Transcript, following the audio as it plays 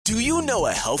Do you know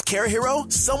a healthcare hero?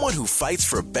 Someone who fights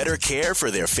for better care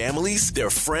for their families, their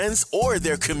friends, or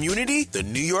their community? The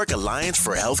New York Alliance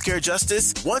for Healthcare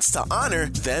Justice wants to honor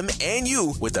them and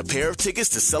you with a pair of tickets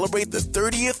to celebrate the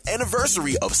 30th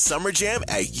anniversary of Summer Jam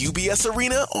at UBS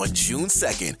Arena on June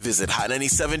 2nd. Visit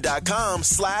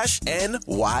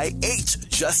hot97.com/NYH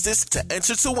Justice to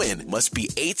enter to win. Must be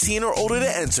 18 or older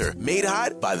to enter. Made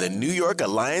hot by the New York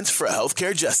Alliance for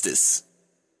Healthcare Justice.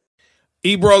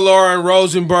 Ebro, Laura, and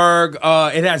Rosenberg,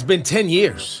 it has been 10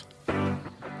 years.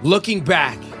 Looking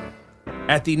back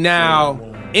at the now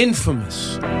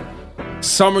infamous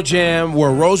Summer Jam where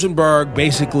Rosenberg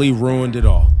basically ruined it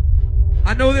all.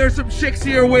 I know there's some chicks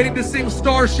here waiting to sing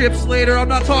Starships later. I'm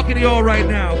not talking to y'all right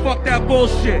now. Fuck that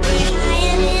bullshit.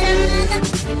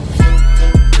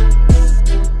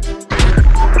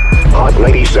 Hot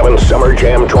 97 Summer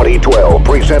Jam 2012,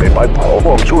 presented by Paul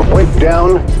Folks, will break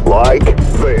down like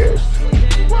this.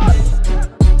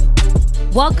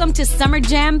 Welcome to Summer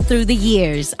Jam Through the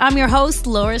Years. I'm your host,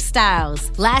 Laura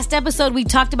Stiles. Last episode, we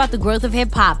talked about the growth of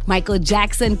hip-hop, Michael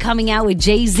Jackson coming out with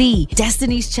Jay-Z,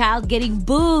 Destiny's Child getting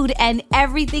booed, and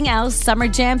everything else Summer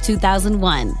Jam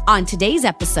 2001. On today's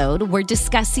episode, we're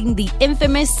discussing the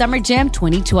infamous Summer Jam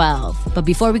 2012. But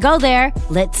before we go there,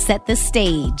 let's set the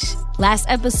stage. Last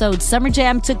episode, Summer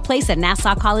Jam took place at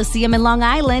Nassau Coliseum in Long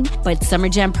Island, but Summer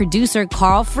Jam producer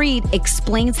Carl Freed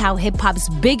explains how hip-hop's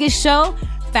biggest show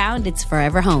found its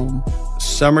forever home.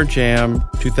 Summer Jam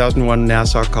 2001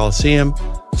 Nassau Coliseum,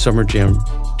 Summer Jam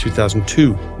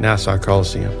 2002 Nassau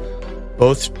Coliseum.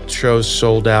 Both shows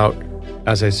sold out,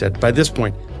 as I said. By this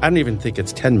point, I don't even think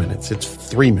it's 10 minutes. It's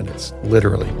 3 minutes,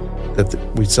 literally, that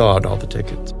we sold out all the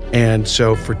tickets. And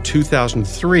so for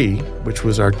 2003, which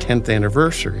was our 10th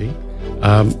anniversary,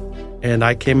 and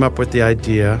I came up with the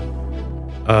idea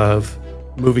of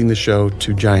moving the show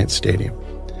to Giant Stadium.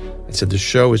 I said the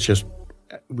show is just,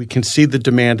 we can see the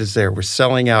demand is there. We're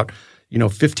selling out,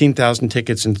 15,000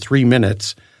 tickets in 3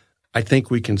 minutes. I think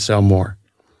we can sell more.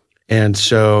 And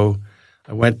so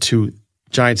I went to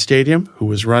Giant Stadium, who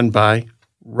was run by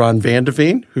Ron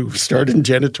Vandeveen, who started in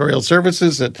janitorial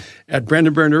services at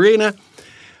Brendan Byrne Arena.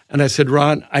 And I said,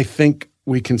 Ron, I think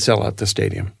we can sell out the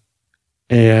stadium.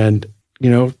 And,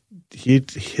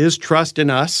 his trust in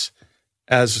us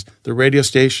as the radio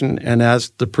station and as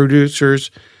the producers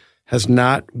has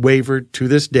not wavered to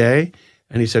this day.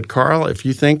 And he said, Carl, if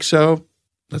you think so,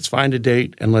 let's find a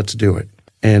date and let's do it.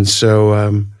 And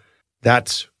so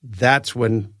that's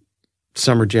when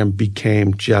Summer Jam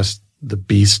became just the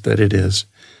beast that it is.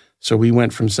 So we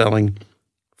went from selling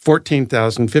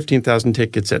 14,000, 15,000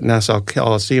 tickets at Nassau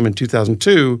Coliseum in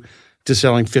 2002 to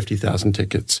selling 50,000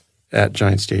 tickets at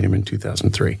Giant Stadium in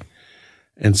 2003.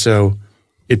 And so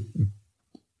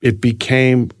it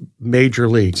became major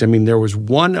leagues. I mean, there was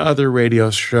one other radio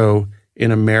show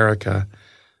in America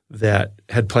that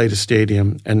had played a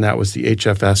stadium, and that was the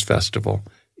HFS Festival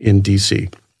in D.C.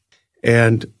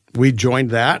 And we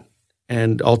joined that,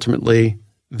 and ultimately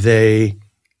they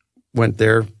went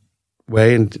their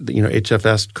way, and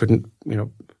HFS couldn't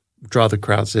draw the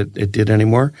crowds it did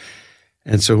anymore.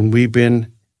 And so we've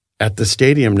been at the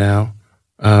stadium now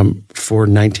for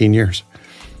 19 years.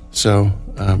 So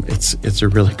it's a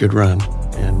really good run,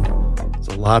 and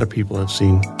a lot of people have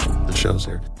seen the shows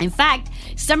there. In fact,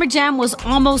 Summer Jam was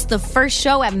almost the first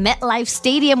show at MetLife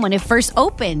Stadium when it first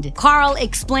opened. Carl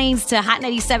explains to Hot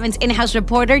 97's in-house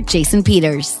reporter, Jason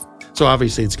Peters. So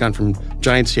obviously it's gone from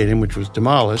Giant Stadium, which was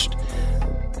demolished,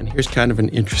 and here's kind of an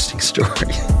interesting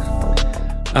story.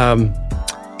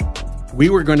 We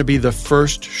were going to be the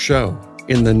first show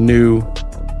in the new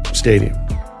stadium.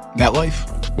 MetLife?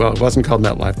 Well, it wasn't called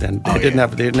MetLife then. They didn't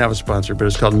have a sponsor, but it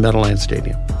was called Meadowlands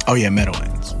Stadium. Oh, yeah,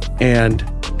 Meadowlands. And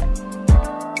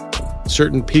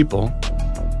certain people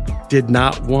did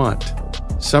not want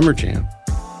Summer Jam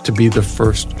to be the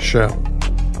first show.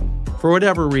 For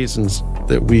whatever reasons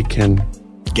that we can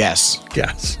guess.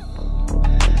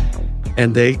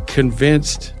 And they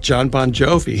convinced John Bon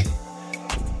Jovi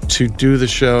to do the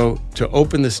show, to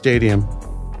open the stadium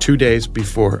 2 days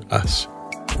before us.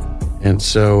 And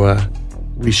so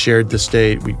we shared the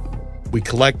stage. We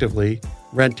collectively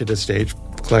rented a stage,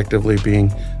 collectively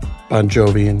being Bon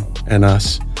Jovi and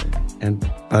us. And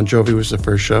Bon Jovi was the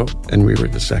first show, and we were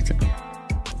the second.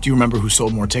 Do you remember who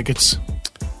sold more tickets?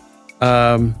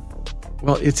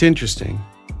 Well, it's interesting.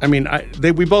 I mean,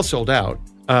 we both sold out,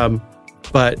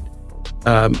 but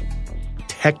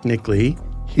technically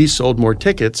he sold more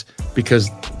tickets because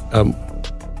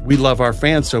we love our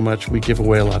fans so much, we give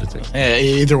away a lot of tickets.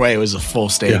 Either way, it was a full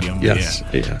stadium.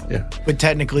 Yeah. But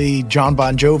technically, John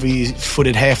Bon Jovi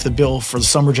footed half the bill for the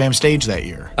Summer Jam stage that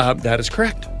year. That is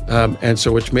correct. and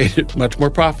so which made it much more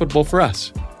profitable for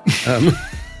us.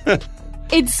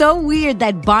 It's so weird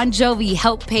that Bon Jovi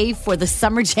helped pay for the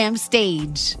Summer Jam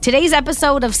stage. Today's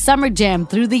episode of Summer Jam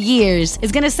Through the Years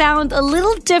is going to sound a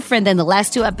little different than the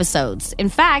last two episodes. In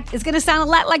fact, it's going to sound a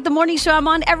lot like the morning show I'm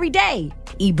on every day,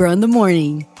 Ebro in the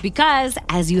Morning. Because,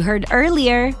 as you heard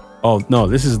earlier... Oh, no,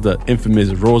 this is the infamous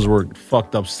Rosenberg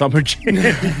fucked up Summer Jam.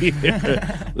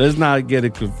 Let's not get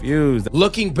it confused.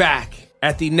 Looking back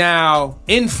at the now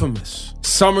infamous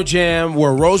Summer Jam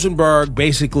where Rosenberg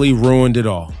basically ruined it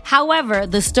all. However,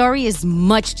 the story is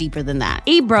much deeper than that.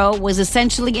 Ebro was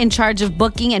essentially in charge of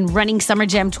booking and running Summer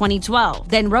Jam 2012.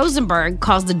 Then Rosenberg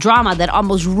caused the drama that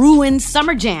almost ruined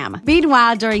Summer Jam.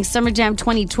 Meanwhile, during Summer Jam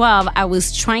 2012, I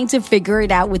was trying to figure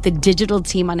it out with the digital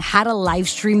team on how to live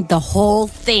stream the whole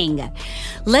thing.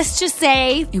 Let's just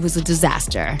say it was a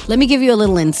disaster. Let me give you a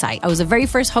little insight. I was the very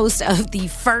first host of the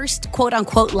first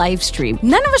quote-unquote live stream.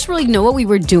 None of us really know what we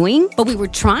were doing, but we were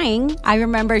trying. I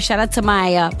remember, shout out to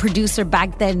my producer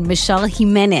back then, Michelle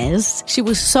Jimenez. She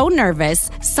was so nervous.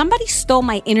 Somebody stole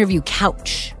my interview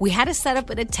couch. We had to set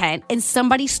up in a tent, and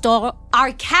somebody stole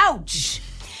our couch.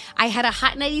 I had a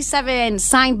Hot 97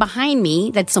 sign behind me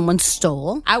that someone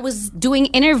stole. I was doing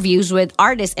interviews with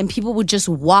artists and people would just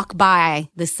walk by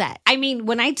the set. I mean,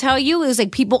 when I tell you, it was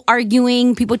like people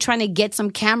arguing, people trying to get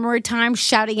some camera time,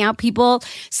 shouting out people.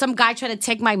 Some guy trying to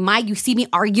take my mic. You see me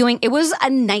arguing. It was a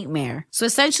nightmare. So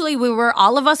essentially,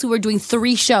 all of us who were doing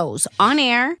 3 shows: on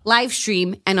air, live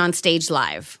stream, and on stage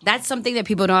live. That's something that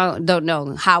people don't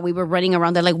know, how we were running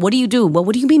around. They're like, what do you do? Well,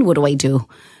 what do you mean, what do I do?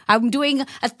 I'm doing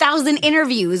 1,000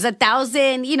 interviews,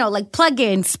 1,000, like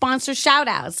plugins, sponsor shout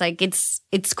outs. Like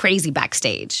it's crazy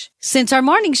backstage. Since our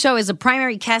morning show is a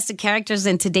primary cast of characters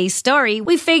in today's story,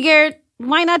 we figured,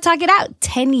 why not talk it out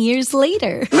 10 years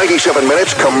later? 97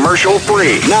 minutes commercial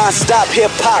free. Non-stop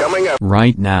hip hop. Coming up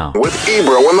right now with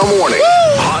Ebro in the Morning.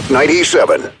 Woo! Hot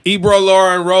 97. Ebro,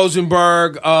 Lauren,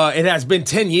 Rosenberg. It has been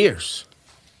 10 years.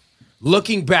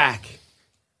 Looking back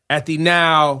at the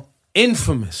now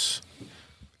infamous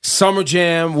Summer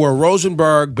Jam where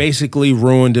Rosenberg basically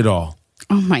ruined it all.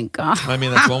 Oh, my God. I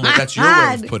mean, that's your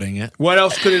way of putting it. What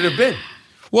else could it have been?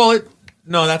 Well,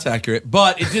 no, that's accurate.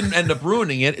 But it didn't end up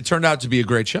ruining it. It turned out to be a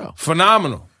great show.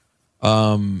 Phenomenal.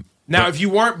 If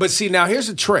you weren't, but see, now here's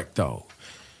a trick, though.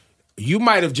 You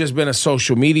might have just been a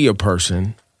social media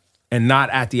person and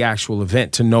not at the actual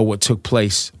event to know what took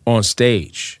place on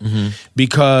stage. Mm-hmm.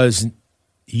 Because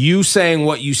you saying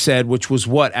what you said, which was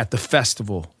what at the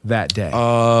festival that day?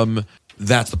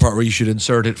 That's the part where you should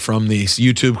insert it from the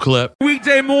YouTube clip.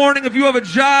 Weekday morning, if you have a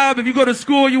job, if you go to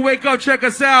school, you wake up, check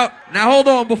us out. Now, hold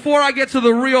on. Before I get to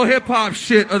the real hip-hop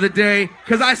shit of the day,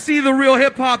 because I see the real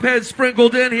hip-hop heads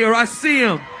sprinkled in here. I see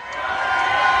them.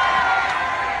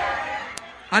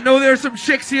 I know there's some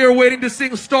chicks here waiting to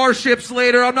sing Starships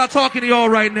later. I'm not talking to y'all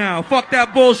right now. Fuck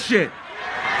that bullshit.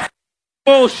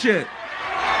 Bullshit.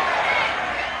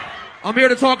 I'm here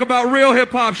to talk about real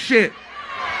hip-hop shit.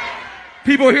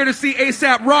 People are here to see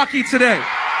A$AP Rocky today.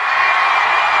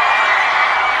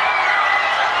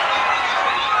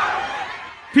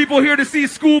 People here to see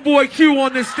Schoolboy Q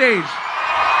on this stage.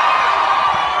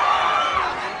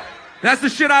 That's the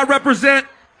shit I represent.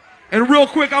 And real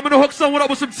quick, I'm going to hook someone up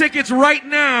with some tickets right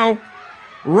now.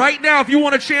 Right now, if you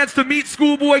want a chance to meet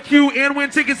Schoolboy Q and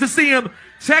win tickets to see him,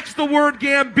 text the word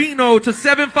Gambino to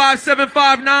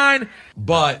 75759.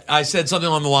 But I said something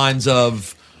along the lines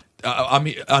of,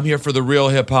 I'm here for the real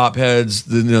hip hop heads,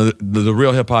 the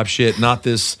real hip hop shit, not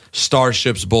this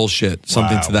Starships bullshit.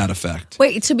 Something to that effect.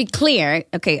 Wait, to be clear,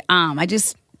 okay, I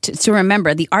just to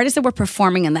remember the artists that were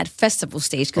performing on that festival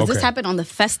stage, because this happened on the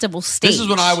festival stage. This is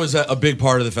when I was a big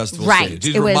part of the festival stage.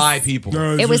 These were my people.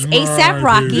 It was A$AP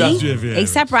Rocky.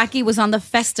 A$AP Rocky was on the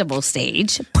festival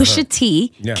stage. Pusha T,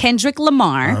 Kendrick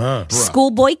Lamar,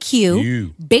 Schoolboy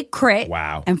Q, Big Crit,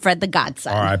 and Fred the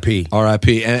Godson. R.I.P.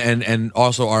 R.I.P. And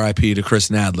also R.I.P. to Chris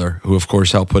Nadler, who of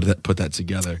course helped put that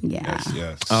together. Yeah.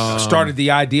 Yes. Started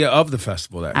the idea of the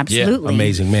festival. Absolutely. Yeah.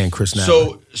 Amazing man, Chris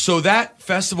Nadler. So that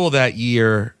festival that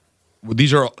year,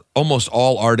 these are almost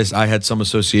all artists I had some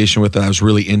association with that I was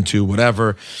really into,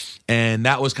 whatever. And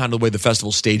that was kind of the way the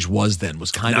festival stage was then,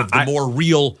 was kind of the more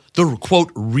real, the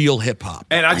quote, real hip hop.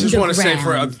 And I just want to say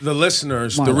for the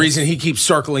listeners, the reason he keeps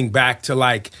circling back to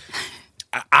like,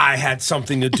 I had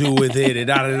something to do with it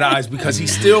and is because he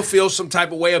still feels some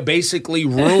type of way of basically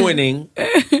ruining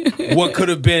what could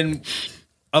have been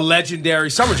a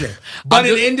legendary Summer Jam. But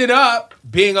it ended up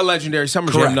being a legendary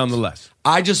Summer Jam nonetheless.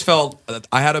 I just felt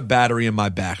I had a battery in my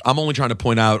back. I'm only trying to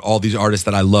point out all these artists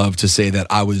that I love to say that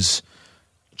I was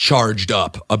charged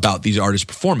up about these artists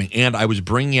performing. And I was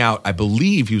bringing out, I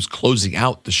believe he was closing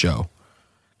out the show.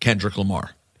 Kendrick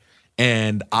Lamar.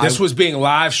 And this was being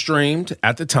live streamed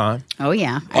at the time. Oh,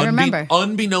 yeah. I remember.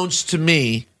 Unbeknownst to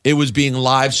me, it was being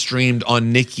live streamed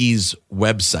on Nicki's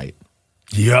website.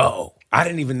 Yo, I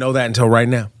didn't even know that until right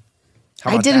now.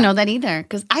 I didn't know that either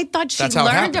because I thought she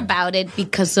learned about it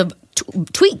because of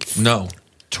tweets. No.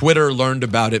 Twitter learned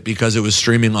about it because it was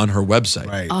streaming on her website.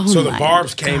 Right. So the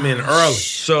barbs came in early.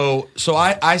 So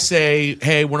I say,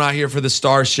 hey, we're not here for the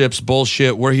Starships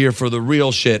bullshit. We're here for the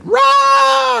real shit.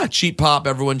 Rah! Cheap pop,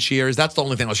 everyone cheers. That's the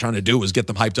only thing I was trying to do was get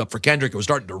them hyped up for Kendrick. It was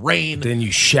starting to rain. Then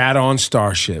you shat on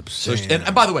Starships. So,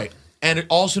 and by the way, and it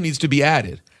also needs to be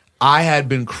added, I had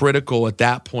been critical at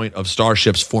that point of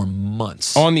Starships for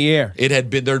months. On the air. I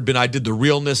did the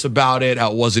realness about it,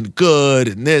 how it wasn't good,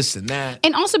 and this and that.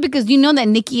 And also because you know that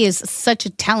Nicki is such a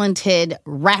talented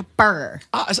rapper.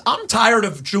 I'm tired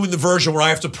of doing the version where I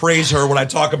have to praise her when I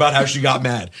talk about how she got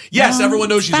mad. Yes, everyone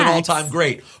knows she's an all-time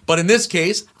great. But in this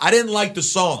case, I didn't like the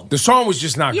song. The song was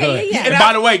just not good. Yeah. And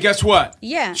by the way, guess what?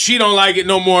 Yeah. She don't like it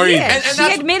no more either. And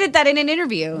she admitted that in an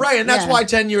interview. Right, and that's why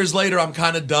 10 years later, I'm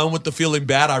kind of done with the feeling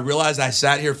bad. I realized I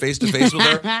sat here face to face with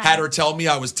her, had her tell me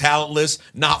I was talentless,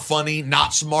 not funny,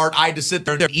 not smart. I had to sit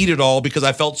there and eat it all because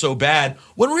I felt so bad.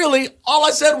 When really, all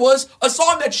I said was a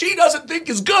song that she doesn't think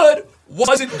is good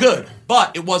wasn't good,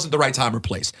 but it wasn't the right time or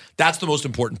place. That's the most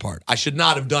important part. I should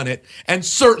not have done it. And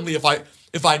certainly if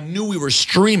I knew we were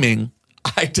streaming,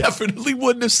 I definitely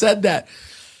wouldn't have said that.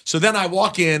 So then I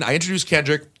walk in, I introduce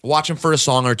Kendrick, watch him for a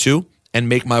song or two, and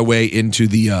make my way into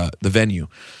the venue.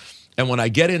 And when I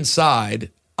get inside,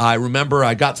 I remember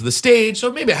I got to the stage,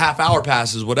 so maybe a half hour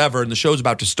passes, whatever, and the show's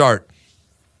about to start.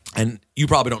 And you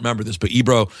probably don't remember this, but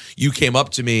Ebro, you came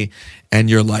up to me and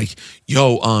you're like,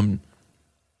 yo,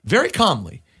 very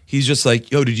calmly, he's just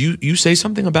like, yo, did you say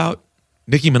something about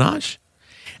Nicki Minaj?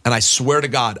 And I swear to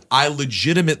God, I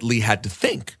legitimately had to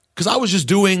think because I was just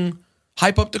doing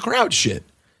hype up the crowd shit.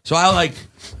 So I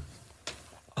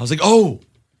was like, oh,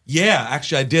 yeah,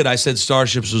 actually I did. I said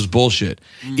Starships was bullshit.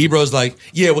 Ebro's like,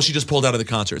 yeah, well, she just pulled out of the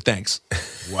concert. Thanks.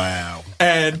 Wow.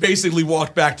 And basically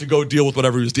walked back to go deal with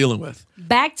whatever he was dealing with.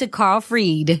 Back to Carl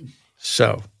Freed.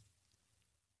 So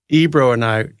Ebro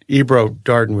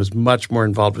Darden was much more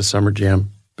involved with Summer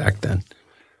Jam back then.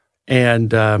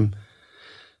 And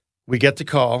we get the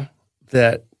call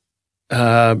that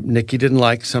Nicki didn't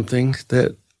like something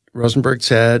that Rosenberg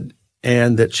said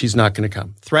and that she's not going to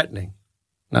come, threatening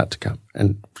not to come.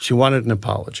 And she wanted an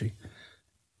apology.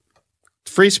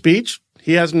 Free speech.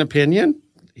 He has an opinion.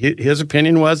 His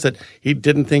opinion was that he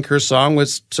didn't think her song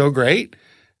was so great,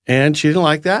 and she didn't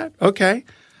like that. Okay.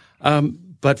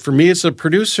 But for me as a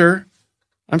producer,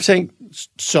 I'm saying,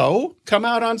 so come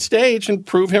out on stage and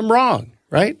prove him wrong.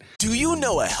 Right? Do you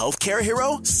know a healthcare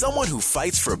hero? Someone who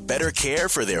fights for better care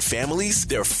for their families,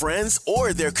 their friends,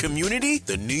 or their community?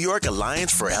 The New York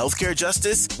Alliance for Healthcare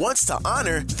Justice wants to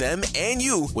honor them and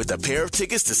you with a pair of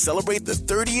tickets to celebrate the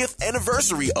 30th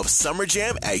anniversary of Summer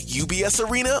Jam at UBS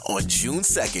Arena on June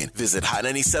 2nd. Visit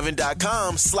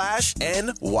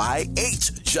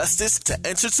hot97.com/NYH Justice to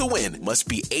enter to win. Must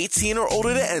be 18 or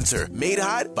older to enter. Made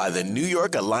hot by the New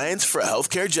York Alliance for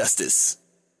Healthcare Justice.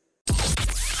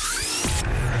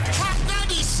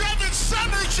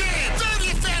 Summer Jam,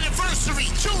 30th anniversary,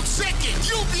 June 2nd,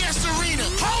 UBS Arena.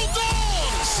 Hold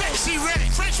on! Sexy Red,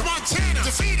 French Montana,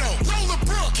 DeVito, Roller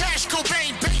Brook, Cash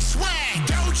Cobain, Bass Swag,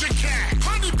 Doja Cat,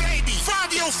 Honey Baby,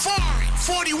 Fabio Foreign,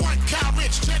 41, Cal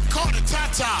Rich, Jet Carter,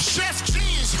 Tata, Chef G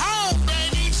is home,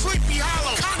 baby, Sleepy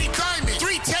Hollow, Connie Diamond,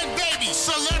 310 Baby,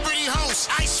 Celebrity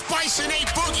Host, Ice Spice and A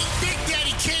Boogie, Big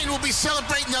Daddy Kane will be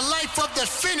celebrating the life of the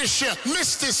finisher,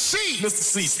 Mr. C. Mr.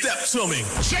 C, step to me.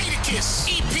 Jadakiss,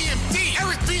 EPMD,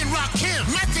 Eric B. and Rakim,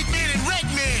 Method Man and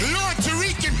Redman, Lord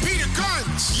Tariq and Peter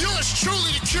Guns. Yours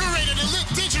truly, the curator, the lit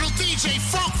digital DJ,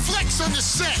 Funk Flex on the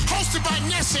set. Hosted by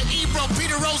Nessa, Ebro,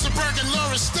 Peter Rosenberg, and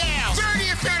Laura Stiles.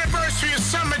 30th anniversary of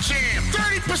Summer Jam.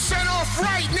 30% off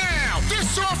right now.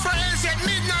 This offer ends at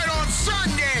midnight on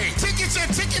Sunday. Tickets at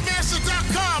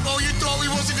Ticketmaster.com. Oh, you thought we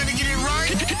wasn't going to get it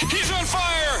right? He's on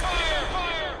fire!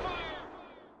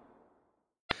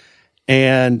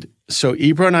 And so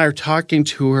Ebro and I are talking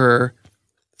to her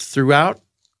throughout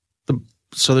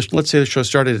let's say the show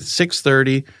started at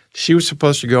 6:30. She was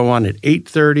supposed to go on at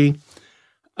 8:30.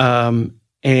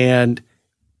 And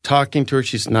talking to her,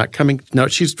 she's not coming. No,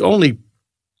 she's only,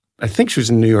 I think she was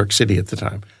in New York City at the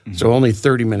time. So only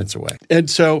 30 minutes away. And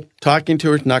so talking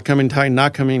to her, not coming.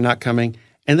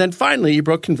 And then finally,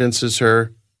 Ebro convinces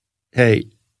her, hey,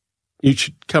 you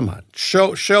should, come on,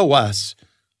 show us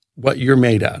what you're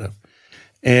made out of.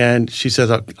 And she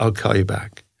says, I'll call you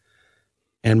back.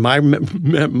 And my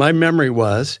memory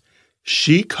was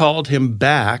she called him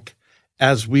back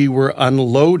as we were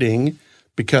unloading,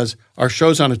 because our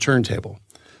show's on a turntable.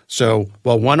 So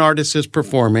while one artist is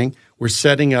performing, we're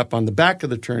setting up on the back of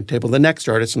the turntable the next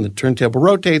artist, and the turntable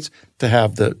rotates to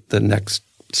have the next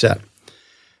set.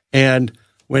 And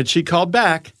when she called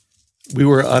back, we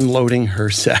were unloading her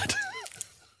set.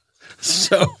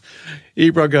 So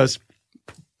Ebro goes,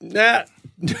 nah,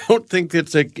 don't think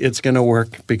it's going to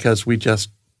work because we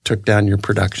just took down your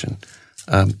production.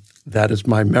 That is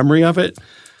my memory of it.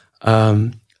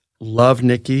 Love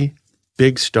Nicki,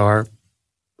 big star.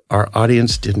 Our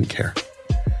audience didn't care.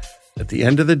 At the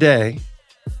end of the day,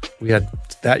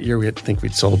 that year I think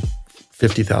we'd sold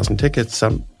 50,000 tickets,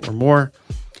 some or more.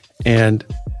 And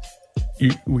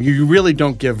you really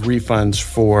don't give refunds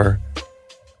for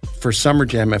Summer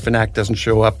Jam if an act doesn't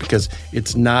show up, because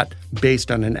it's not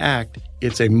based on an act,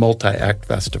 it's a multi-act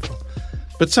festival.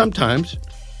 But sometimes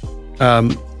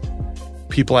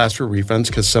people ask for refunds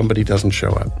because somebody doesn't show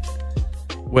up.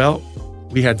 Well,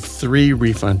 we had 3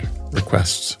 refund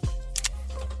requests.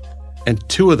 And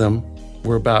 2 of them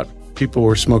were about people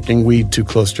were smoking weed too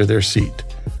close to their seat.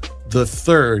 The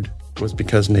 3rd was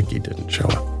because Nicki didn't show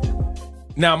up.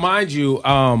 Now, mind you,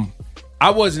 I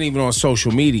wasn't even on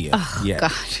social media yet.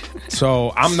 God.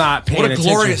 So I'm not paying attention.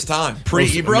 What a glorious time.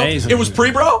 Pre-Ebro? It was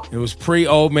pre-bro? It was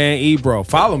pre-old man Ebro.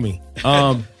 Follow me.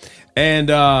 And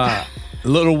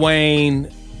Lil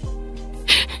Wayne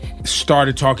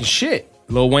started talking shit.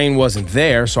 Lil Wayne wasn't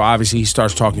there, so obviously he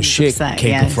starts talking shit,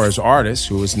 caping for his artist,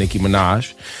 who was Nicki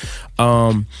Minaj.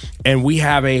 And we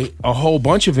have a whole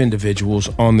bunch of individuals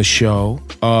on the show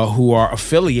who are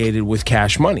affiliated with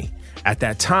Cash Money. At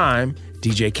that time,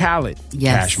 DJ Khaled,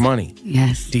 Cash Money.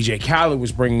 Yes. DJ Khaled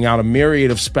was bringing out a myriad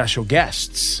of special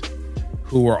guests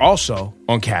who were also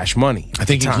on Cash Money. I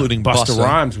think including Busta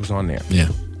Rhymes was on there. Yeah.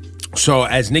 So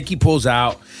as Nicki pulls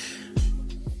out,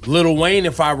 Lil Wayne,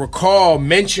 if I recall,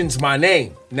 mentions my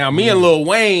name. Now, me and Lil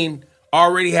Wayne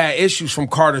already had issues from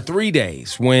Carter 3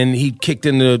 days when he kicked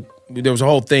in there was a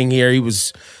whole thing here. He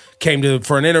came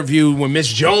for an interview when Miss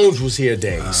Jones was here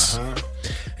days.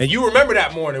 And you remember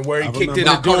that morning where he kicked in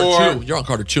the door. Carter 2. You're on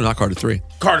Carter 2, not Carter 3.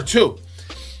 Carter 2.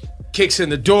 Kicks in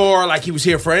the door like he was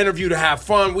here for an interview to have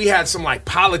fun. We had some like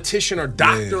politician or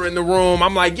doctor in the room.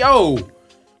 I'm like, yo,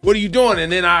 what are you doing?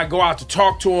 And then I go out to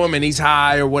talk to him and he's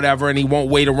high or whatever and he won't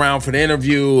wait around for the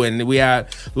interview. And we had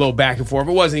a little back and forth.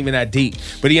 It wasn't even that deep.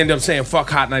 But he ended up saying fuck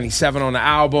Hot 97 on the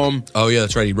album. Oh, yeah,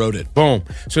 that's right. He wrote it. Boom.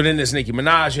 So then this Nicki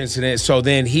Minaj incident. So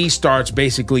then he starts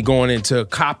basically going into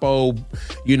capo,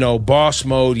 boss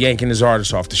mode, yanking his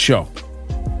artists off the show.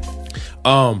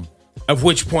 At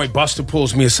which point Busta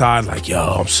pulls me aside like, yo,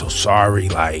 I'm so sorry.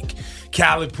 Like,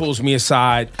 Khaled pulls me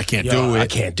aside. I can't do it. I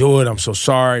can't do it. I'm so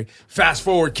sorry. Fast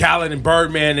forward, Khaled and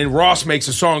Birdman, and Ross makes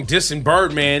a song dissing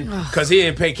Birdman because he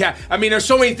didn't pay Khaled. I mean, there's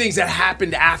so many things that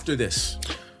happened after this.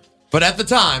 But at the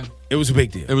time, it was a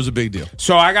big deal. It was a big deal.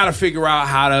 So I got to figure out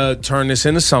how to turn this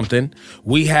into something.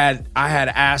 I had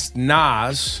asked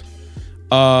Nas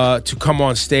to come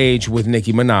on stage with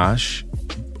Nicki Minaj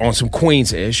on some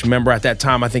Queens-ish. Remember at that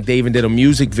time, I think they even did a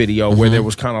music video where there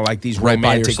was kind of like these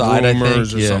romantic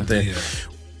rumors or something. Yeah.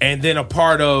 And then a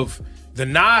part of the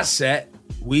Nas set,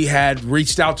 we had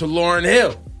reached out to Lauryn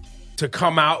Hill to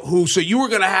come out, so you were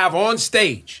going to have on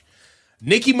stage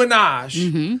Nicki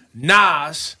Minaj,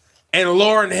 Nas, and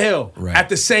Lauryn Hill at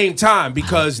the same time,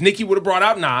 because Nicki would have brought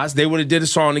out Nas. They would have did a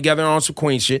song together on some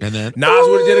Queen shit. And then Nas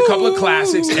would have did a couple of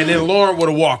classics, and then Lauryn would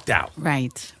have walked out.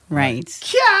 Right.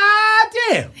 God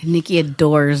damn. Nicki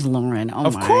adores Lauryn. Oh,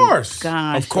 of course.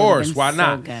 Gosh. Of course. Why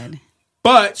not? Good.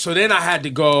 But so then I had to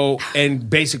go and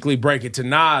basically break it to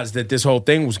Nas that this whole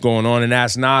thing was going on and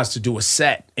ask Nas to do a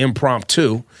set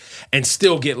impromptu and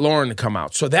still get Lauryn to come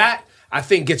out. So that, I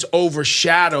think, gets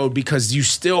overshadowed because you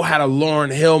still had a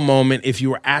Lauryn Hill moment. If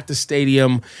you were at the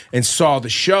stadium and saw the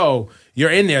show,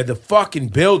 you're in there, the fucking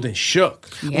building shook.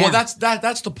 Yeah. Well, that's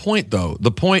the point, though.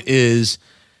 The point is,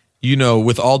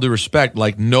 with all due respect,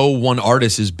 like no one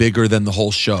artist is bigger than the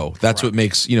whole show. That's what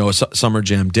makes, a Summer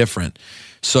Jam different.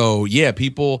 So, yeah,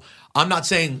 people, I'm not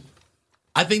saying,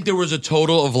 I think there was a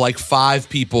total of like 5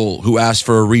 people who asked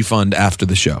for a refund after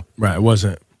the show. Right, it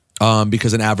wasn't.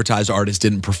 Because an advertised artist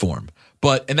didn't perform.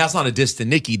 And that's not a diss to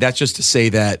Nicki. That's just to say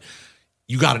that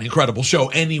you got an incredible show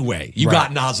anyway. You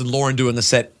got Nas and Lauryn doing a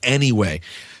set anyway.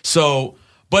 So,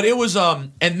 but it was,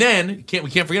 and then,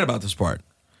 we can't forget about this part.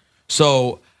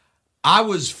 So, I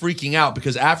was freaking out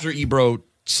because after Ebro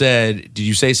said, did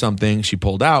you say something? She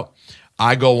pulled out.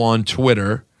 I go on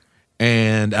Twitter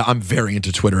And I'm very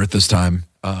into Twitter at this time.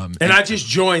 And I just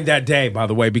joined that day, by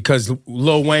the way, because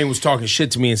Lil Wayne was talking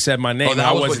shit to me and said my name. Oh, that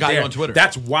I was what wasn't got you there. on Twitter.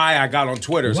 That's why I got on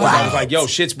Twitter. So I was like, yo,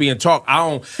 shit's being talked.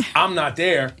 I'm not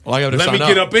there. Well, I gotta Let me sign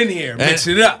get up. up in here, mix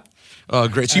it up. Oh,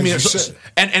 great. So you mean,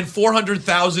 and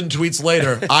 400,000 tweets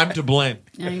later, I'm to blame.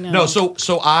 I know. No,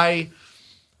 so I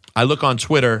look on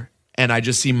Twitter and I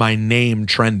just see my name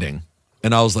trending.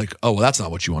 And I was like, oh, well, that's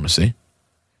not what you want to see.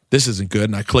 This isn't good.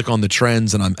 And I click on the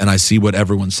trends and I see what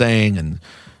everyone's saying, and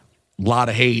a lot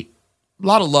of hate, a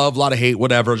lot of love, a lot of hate,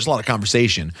 whatever, just a lot of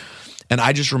conversation. And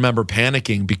I just remember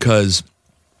panicking because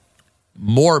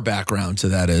more background to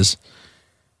that is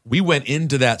we went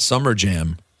into that Summer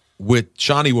Jam with,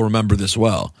 Shawnee will remember this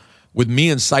well, with me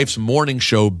and Sife's morning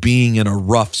show being in a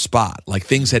rough spot. Like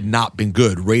things had not been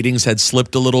good. Ratings had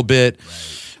slipped a little bit.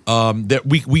 That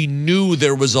we knew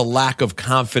there was a lack of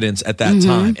confidence at that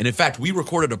time. And in fact, we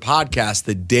recorded a podcast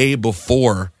the day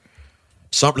before,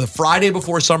 the Friday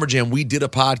before Summer Jam. We did a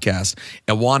podcast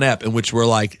at One Ep in which we're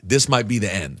like, this might be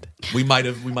the end. We might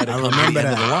have come to the end of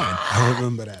the line. I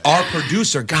remember that. Our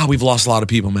producer, God, we've lost a lot of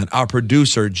people, man. Our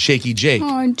producer, Shaky Jake.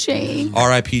 Oh, Jake.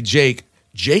 R.I.P. Jake.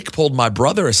 Jake pulled my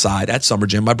brother aside at Summer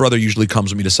Jam. My brother usually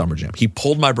comes with me to Summer Jam. He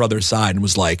pulled my brother aside and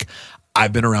was like,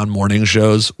 I've been around morning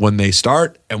shows when they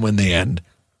start and when they end.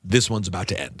 This one's about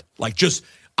to end. Like, just,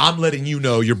 I'm letting you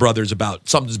know your brother's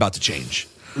something's about to change.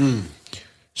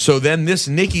 So then this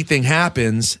Nicki thing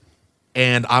happens,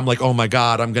 and I'm like, oh my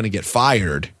God, I'm going to get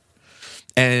fired.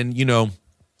 And, you know,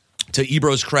 to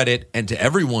Ebro's credit and to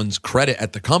everyone's credit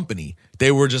at the company,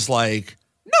 they were just like,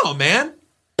 no, man,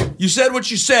 you said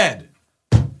what you said.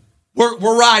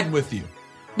 We're riding with you.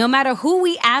 No matter who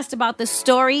we asked about the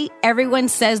story, everyone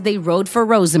says they rode for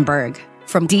Rosenberg.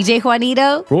 From DJ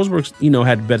Juanito. Rosenberg,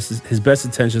 had his best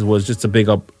intentions was just to big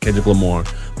up Kendrick Lamar.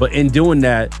 But in doing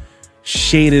that,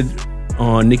 shaded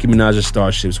on Nicki Minaj's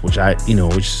Starships, which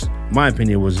which my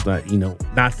opinion was not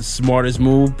the smartest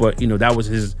move, but that was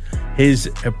his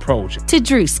approach. To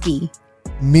Drewski.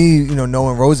 Me,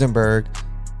 knowing Rosenberg,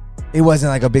 it wasn't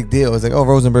like a big deal. It was like, oh,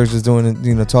 Rosenberg's just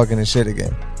doing, talking and shit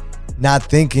again. Not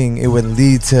thinking it would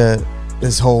lead to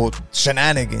this whole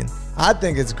shenanigan. I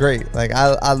think it's great. Like,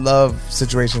 I love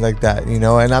situations like that,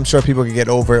 and I'm sure people can get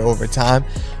over it over time.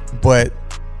 But,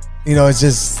 it's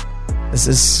just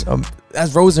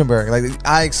that's Rosenberg. Like,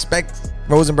 I expect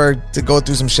Rosenberg to go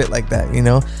through some shit like that,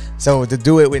 So to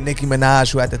do it with Nicki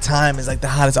Minaj, who at the time is like the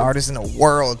hottest artist in the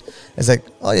world, it's like,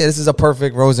 oh yeah, this is a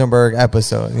perfect Rosenberg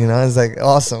episode. It's like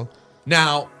awesome.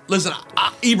 Now, listen,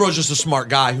 Ebro's just a smart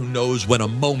guy who knows when a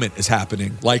moment is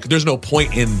happening. Like, there's no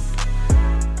point in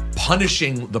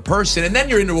punishing the person. And then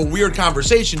you're into a weird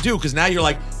conversation too, because now you're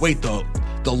like, wait, the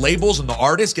labels and the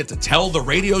artists get to tell the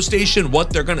radio station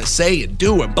what they're going to say and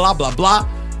do and blah, blah, blah.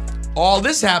 All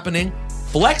this happening,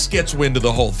 Flex gets wind of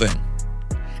the whole thing.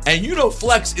 And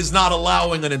Flex is not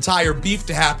allowing an entire beef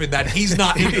to happen that he's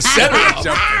not in the center of.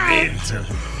 Jumping into.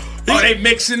 Oh, they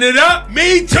mixing it up?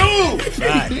 Me too.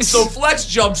 Right. So Flex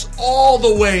jumps all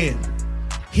the way in.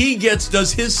 He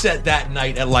does his set that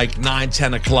night at like 9,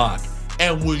 10 o'clock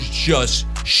and was just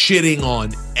shitting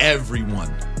on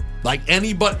everyone. Like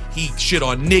anybody, he shit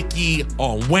on Nicki,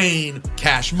 on Wayne,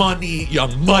 Cash Money,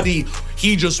 Young Muddy.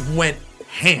 He just went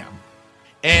ham.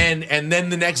 And then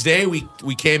the next day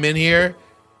we came in here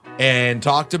and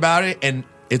talked about it, and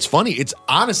it's funny. It's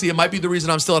honestly, it might be the reason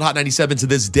I'm still at Hot 97 to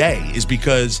this day, is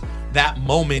because that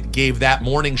moment gave that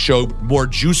morning show more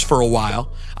juice for a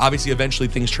while. Obviously, eventually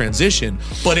things transition,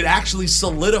 but it actually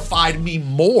solidified me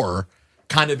more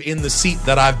kind of in the seat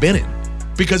that I've been in,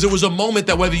 because it was a moment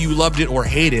that whether you loved it or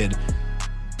hated,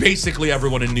 basically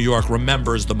everyone in New York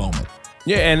remembers the moment.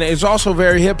 Yeah, and it's also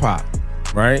very hip hop,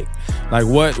 right? Like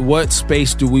what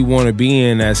space do we want to be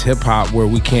in as hip hop where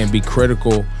we can't be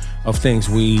critical of things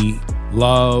we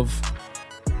love,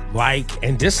 like,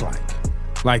 and dislike?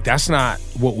 Like, that's not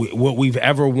what we've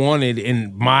ever wanted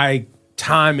in my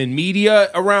time in media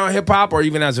around hip hop, or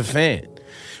even as a fan,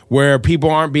 where people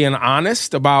aren't being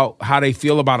honest about how they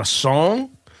feel about a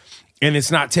song, and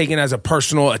it's not taken as a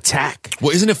personal attack.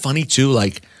 Well, isn't it funny too?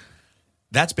 Like,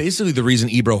 that's basically the reason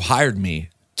Ebro hired me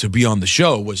to be on the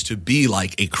show, was to be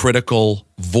like a critical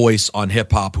voice on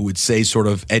hip hop who would say sort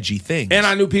of edgy things. And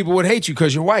I knew people would hate you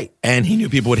because you're white. And he knew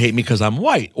people would hate me because I'm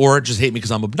white, or just hate me because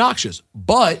I'm obnoxious.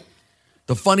 But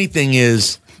the funny thing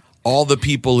is, all the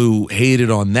people who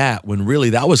hated on that, when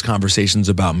really that was conversations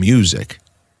about music.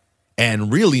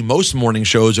 And really, most morning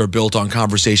shows are built on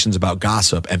conversations about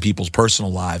gossip and people's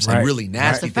personal lives, and really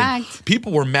nasty things.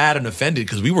 People were mad and offended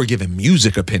because we were giving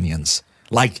music opinions.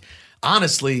 Like,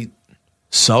 honestly,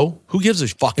 so who gives a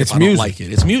fuck if I don't like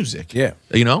it? It's music. Yeah.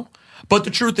 But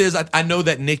the truth is, I know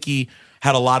that Nicki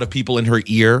had a lot of people in her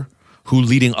ear who,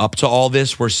 leading up to all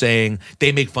this, were saying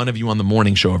they make fun of you on the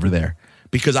morning show over there,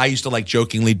 because I used to like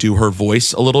jokingly do her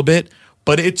voice a little bit.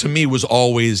 But it, to me, was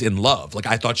always in love. Like,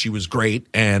 I thought she was great,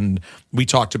 and we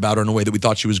talked about her in a way that we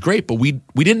thought she was great, but we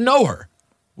didn't know her.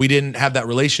 We didn't have that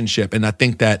relationship. And I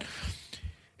think that,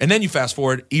 and then you fast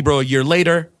forward, Ebro, 1 year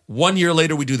later,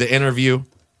 we do the interview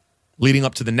leading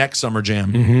up to the next Summer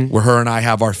Jam, where her and I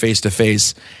have our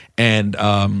face-to-face,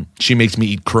 and she makes me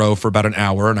eat crow for about an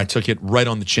hour, and I took it right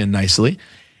on the chin nicely.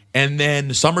 And then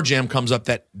the Summer Jam comes up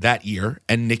that year,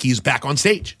 and Nicki's back on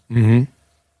stage.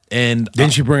 And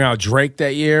didn't she bring out Drake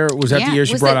that year? Was that the year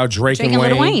she brought out Drake and Lil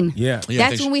Wayne? Wayne? Yeah.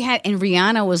 That's when we had, and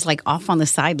Rihanna was like off on the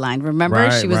sideline. Remember?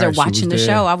 Right, she was there watching the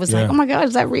show. I was like, oh my God,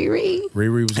 is that Riri?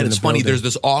 Riri was in and it's the funny, building. there's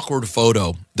this awkward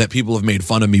photo that people have made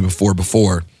fun of me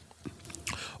before,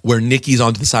 where Nicki's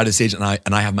onto the side of the stage, and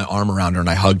I have my arm around her and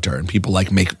I hugged her, and people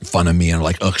like make fun of me and are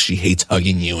like, ugh, she hates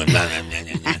hugging you, and blah, blah, blah,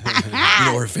 blah, blah. You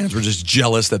know, her fans were just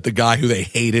jealous that the guy who they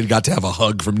hated got to have a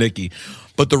hug from Nicki.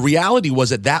 But the reality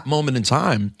was, at that moment in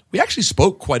time, we actually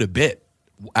spoke quite a bit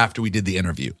after we did the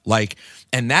interview. Like,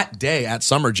 and that day at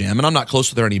Summer Jam, and I'm not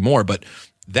close with her anymore, but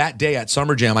that day at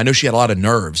Summer Jam, I know she had a lot of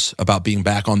nerves about being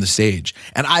back on the stage,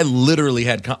 and I literally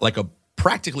had like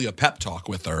practically a pep talk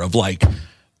with her of like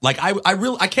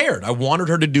I cared. I wanted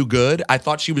her to do good. I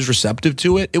thought she was receptive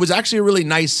to it. It was actually a really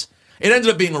nice, it ended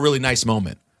up being a really nice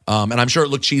moment. And I'm sure it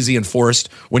looked cheesy and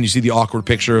forced when you see the awkward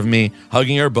picture of me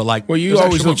hugging her, but like, well, you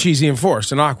always look cheesy and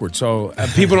forced and awkward, so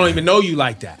people don't even know you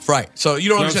like that. Right. So you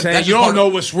don't understand. You don't know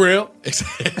what's real.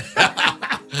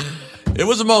 It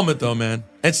was a moment, though, man.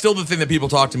 It's still the thing that people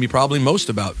talk to me probably most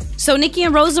about. So Nicki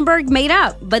and Rosenberg made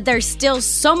up, but there's still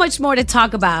so much more to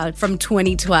talk about from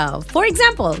 2012. For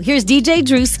example, here's DJ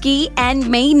Drewski and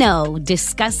Mayno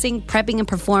discussing prepping and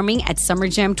performing at Summer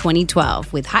Jam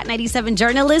 2012 with Hot 97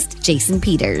 journalist Jason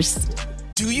Peters.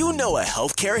 Do you know a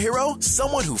healthcare hero?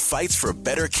 Someone who fights for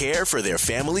better care for their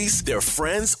families, their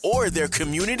friends, or their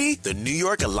community? The New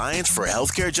York Alliance for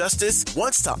Healthcare Justice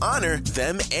wants to honor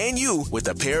them and you with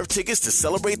a pair of tickets to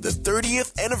celebrate the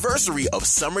 30th anniversary of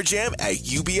Summer Jam at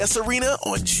UBS Arena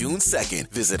on June 2nd.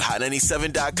 Visit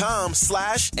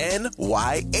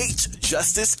hot97.com/NYH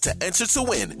Justice to enter to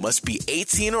win. Must be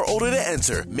 18 or older to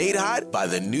enter. Made hot by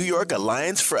the New York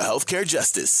Alliance for Healthcare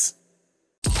Justice.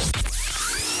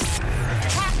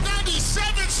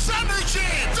 Summer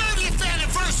Jam, 30th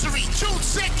anniversary, June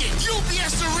 2nd,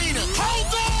 UBS Arena.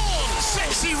 Hold on!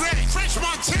 Sexy Red, French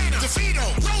Montana, DeVito,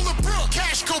 Roller Brook,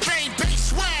 Cash Cobain, Bass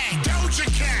Swag, Doja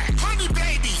Cat, Honey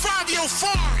Baby, Fabio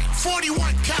Foreign,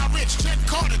 41, Kyle Rich, Ted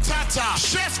Carter, Tata,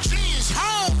 Chef G's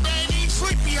home, baby,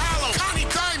 Sleepy Hollow, Connie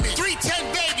Diamond, 310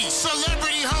 Baby,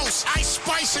 Celebrity Host, Ice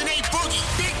Spice and A Boogie.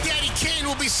 Big Daddy Kane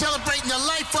will be celebrating the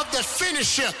life of the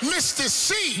finisher, Mr.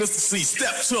 C. Mr. C,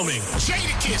 step to me.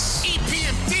 Jadakiss,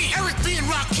 EPMD, Eric B. and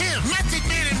Rakim, Method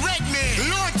Man and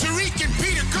Redman, Lord Tariq and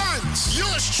Peter Guns.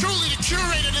 Yours truly, the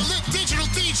curator, the lit digital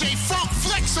DJ, Funk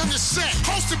Flex on the set.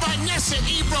 Hosted by Nessa,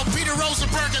 Ebro, Peter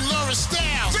Rosenberg, and Laura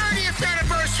Stiles. 30th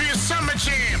anniversary of Summer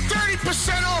Jam.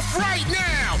 30% off right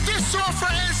now. This offer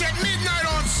ends at midnight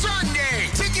on Sunday.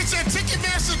 Tickets at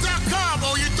Ticketmaster.com.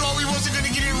 Oh, you thought we wasn't going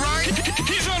to get it right?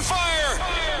 He's on fire!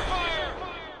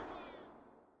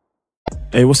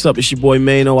 Hey, what's up? It's your boy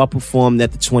Mayno. I performed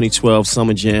at the 2012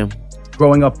 Summer Jam.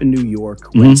 Growing up in New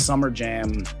York, when Summer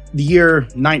Jam, the year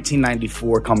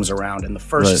 1994 comes around and the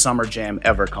first Summer Jam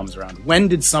ever comes around. When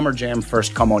did Summer Jam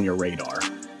first come on your radar?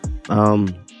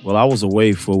 Well, I was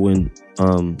away for when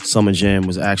Summer Jam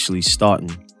was actually starting.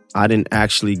 I didn't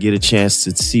actually get a chance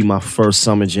to see my first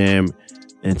Summer Jam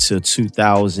until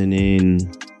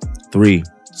 2003.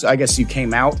 So I guess you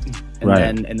came out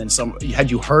and then some.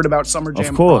 Had you heard about Summer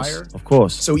Jam prior? Of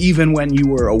course. So even when you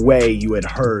were away, you had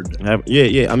heard.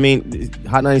 Yeah. I mean,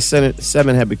 Hot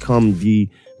 97 had become the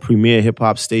premier hip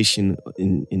hop station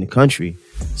in the country.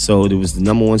 So it was the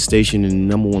number one station in the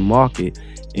number one market.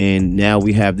 And now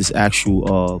we have this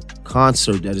actual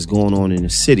concert that is going on in the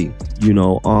city. You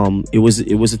know, it was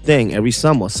a thing every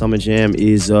summer. Summer Jam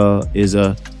is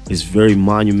very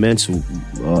monumental.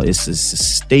 It's a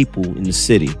staple in the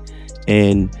city.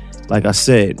 And like I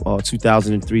said,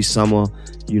 2003 summer,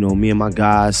 you know, me and my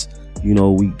guys, you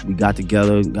know, we got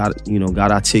together,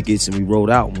 got our tickets, and we rode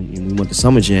out and we went to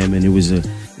Summer Jam, and it was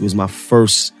my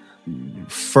first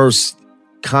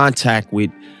contact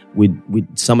with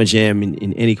Summer Jam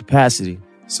in any capacity.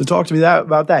 So talk to me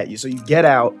about that. So you get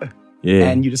out,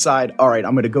 and you decide, all right,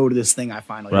 I'm going to go to this thing I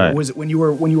finally. Right. Was it when you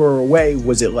were away?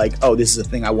 Was it like, oh, this is a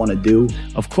thing I want to do?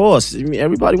 Of course, I mean,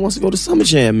 everybody wants to go to Summer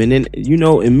Jam, and then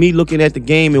and me looking at the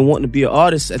game and wanting to be an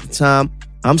artist at the time,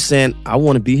 I'm saying I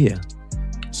want to be here.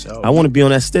 So I want to be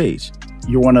on that stage.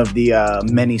 You're one of the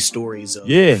many stories of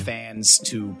Yeah. fans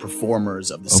to performers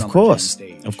of the Of Summer course, Jam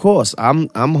stage. of course. I'm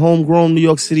homegrown New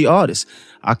York City artist.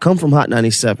 I come from Hot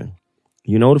 97.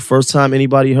 You know, the first time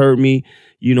anybody heard me,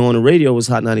 you know, on the radio was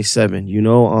Hot 97.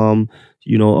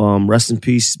 Rest in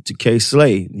peace to K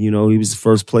Slay. You know, he was the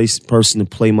first person to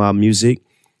play my music,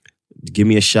 give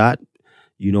me a shot.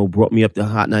 You know, brought me up to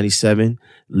Hot 97.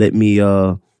 Let me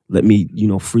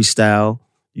freestyle.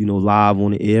 You know, live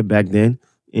on the air back then,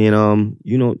 and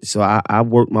so I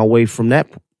worked my way from that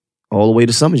all the way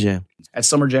to Summer Jam. At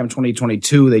Summer Jam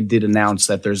 2022, they did announce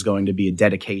that there's going to be a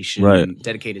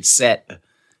dedicated set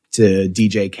to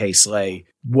DJ K Slay.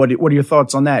 What are your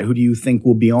thoughts on that? Who do you think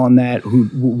will be on that? Who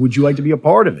would you like to be a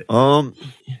part of it?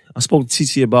 I spoke to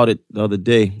TT about it the other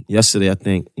day, yesterday, I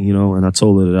think, you know, and I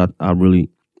told her that I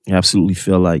really absolutely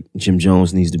feel like Jim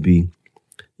Jones needs to be,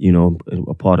 you know,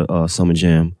 a part of Summer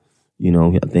Jam. You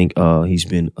know, I think he's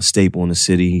been a staple in the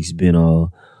city. He's been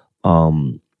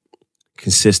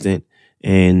consistent,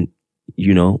 and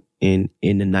you know, in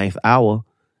the ninth hour,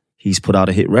 he's put out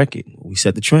a hit record. We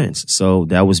set the trends. So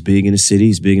that was big in the city.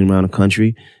 He's big around the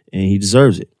country, and he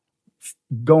deserves it.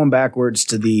 Going backwards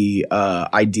to the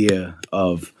idea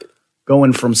of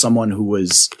going from someone who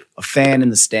was a fan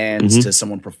in the stands to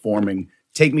someone performing,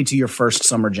 take me to your first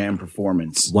Summer Jam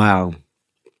performance. Wow.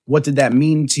 What did that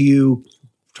mean to you?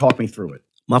 Talk me through it.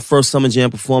 My first Summer Jam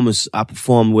performance, I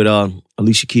performed with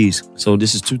Alicia Keys. So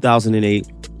this is 2008.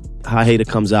 High Hater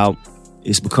comes out.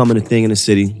 It's becoming a thing in the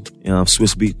city.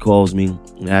 Swiss Beat calls me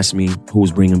and asks me who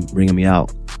was bringing me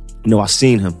out. You know, I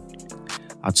seen him.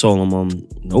 I told him,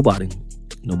 nobody.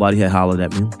 Nobody had hollered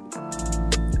at me.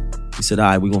 He said, all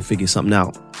right, we're going to figure something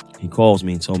out. He calls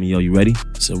me and told me, yo, you ready?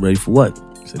 I said, ready for what?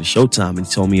 He said, it's showtime. And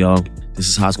he told me, this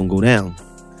is how it's going to go down.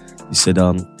 He said,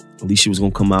 Alicia was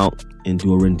going to come out and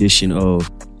do a rendition of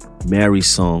Mary's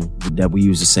song that we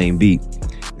use the same beat.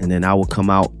 And then I would come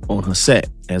out on her set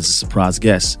as a surprise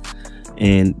guest.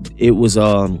 And it was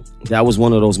that was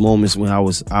one of those moments when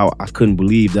I couldn't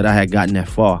believe that I had gotten that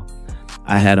far.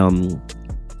 I had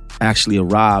actually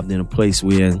arrived in a place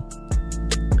where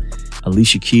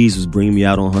Alicia Keys was bringing me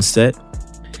out on her set.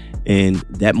 And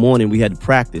that morning we had to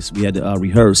practice, we had to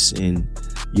rehearse, and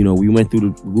you know, we went through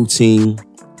the routine.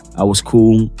 I was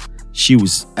cool. She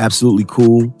was absolutely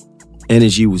cool.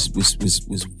 Energy was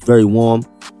very warm.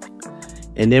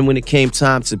 And then when it came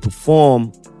time to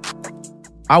perform,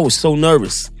 I was so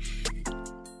nervous.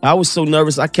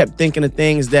 I kept thinking of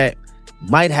things that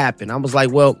might happen. I was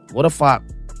like, well, what if I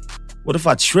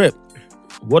trip?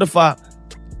 What if I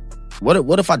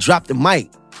drop the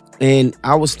mic? And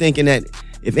I was thinking that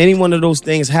if any one of those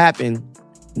things happened,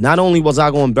 not only was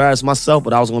I going to embarrass myself,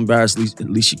 but I was going to embarrass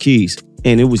Alicia Keys.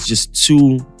 And it was just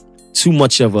too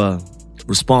much of a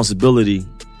responsibility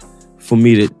for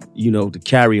me to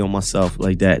carry on myself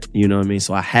like that. You know what I mean?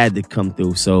 So I had to come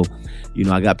through. So, you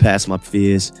know, I got past my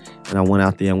fears and I went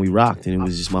out there and we rocked, and it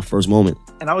was just my first moment.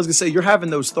 And I was going to say, you're having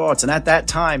those thoughts, and at that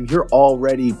time, you're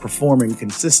already performing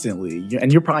consistently.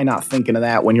 And you're probably not thinking of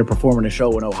that when you're performing a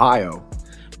show in Ohio.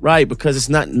 Right, because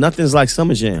nothing's like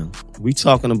Summer Jam. We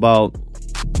talking about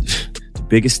the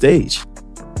biggest stage.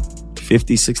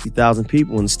 50, 60,000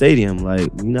 people in the stadium.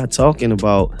 Like, we're not talking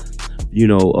about,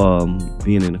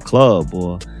 being in a club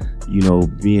or,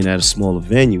 being at a smaller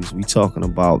venues. We talking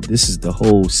about, this is the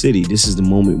whole city. This is the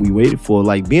moment we waited for.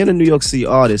 Like, being a New York City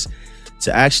artist,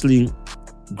 to actually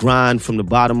grind from the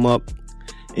bottom up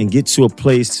and get to a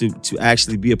place to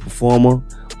actually be a performer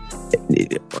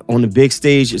on the big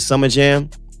stage at Summer Jam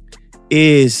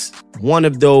is one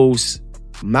of those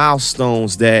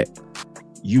milestones that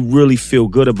you really feel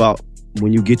good about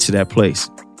when you get to that place.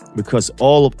 Because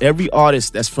every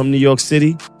artist that's from New York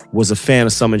City was a fan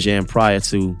of Summer Jam prior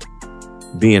to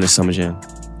being at Summer Jam.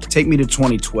 Take me to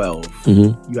 2012.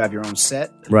 Mm-hmm. You have your own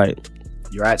set. Right.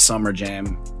 You're at Summer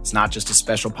Jam. It's not just a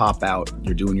special pop out.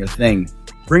 You're doing your thing.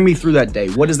 Bring me through that day.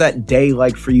 What is that day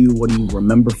like for you? What do you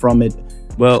remember from it?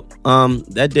 Well,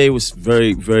 that day was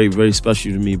very, very, very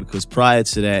special to me because prior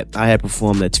to that, I had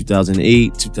performed at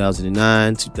 2008,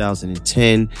 2009,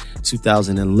 2010,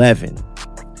 2011.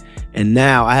 And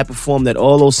now I had performed at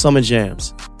all those Summer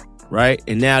Jams, right?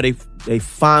 And now they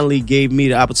finally gave me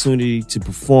the opportunity to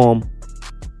perform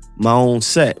my own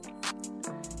set.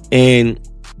 And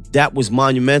that was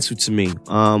monumental to me.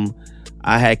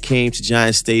 I had came to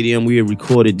Giant Stadium. We had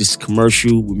recorded this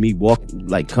commercial with me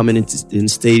coming in the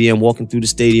stadium, walking through the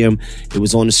stadium. It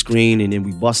was on the screen, and then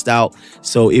we bust out.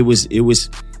 So it was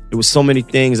so many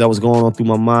things that was going on through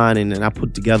my mind, and then I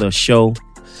put together a show.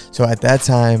 So at that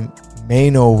time,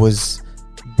 Mano was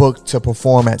booked to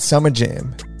perform at Summer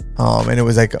Jam, and it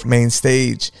was like a main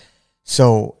stage.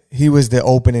 So he was the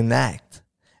opening act,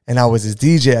 and I was his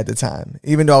DJ at the time.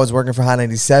 Even though I was working for Hot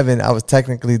 97, I was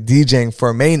technically DJing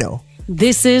for Mano.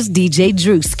 This is DJ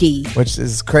Drewski. Which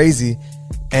is crazy.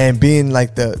 And being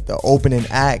like the opening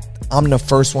act, I'm the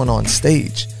first one on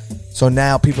stage. So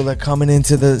now people are coming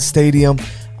into the stadium.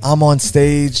 I'm on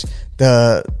stage.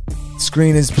 The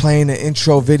screen is playing the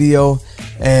intro video,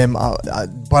 and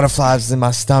butterflies in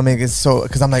my stomach. It's so,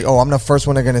 because I'm like, oh, I'm the first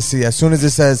one they're gonna see. As soon as it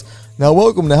says, now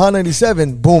welcome to Hot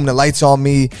 97, boom, the lights on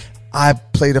me. I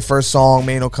play the first song,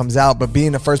 Mano comes out. But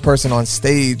being the first person on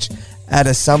stage at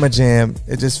a Summer Jam,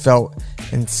 it just felt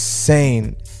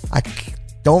insane. I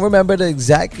don't remember the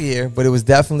exact year, but it was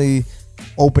definitely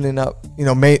opening up,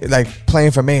 like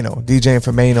playing for Mano, DJing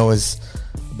for Mano is.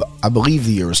 I believe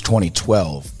the year was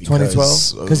 2012.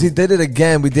 2012? Because he did it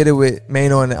again. We did it with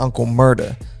Mano and Uncle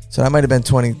Murda. So that might have been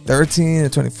 2013 or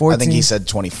 2014. I think he said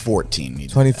 2014.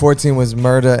 2014 was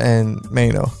Murda and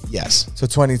Mano. Yes. So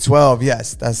 2012,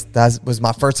 yes. That was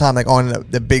my first time like on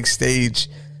the big stage,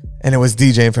 and it was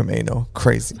DJing for Mano.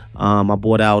 Crazy. I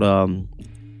bought out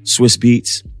Swiss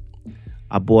Beats.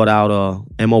 I bought out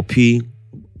MOP,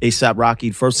 A$AP Rocky.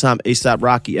 First time A$AP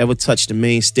Rocky ever touched the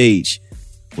main stage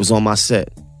was on my set.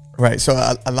 Right. So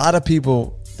a lot of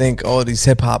people think, oh, these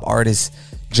hip hop artists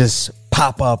just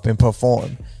pop up and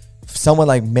perform. Someone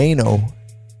like Mano,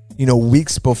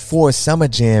 weeks before Summer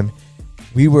Jam,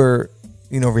 we were,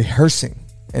 rehearsing.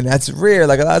 And that's rare.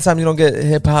 Like a lot of times you don't get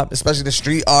hip hop, especially the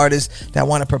street artists that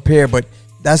want to prepare. But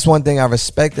that's one thing I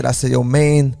respected. I said, yo,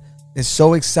 Maine is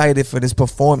so excited for this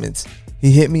performance.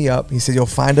 He hit me up. He said, yo,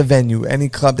 find a venue. Any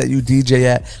club that you DJ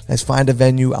at, let's find a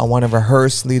venue. I want to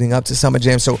rehearse leading up to Summer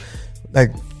Jam. So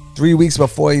like 3 weeks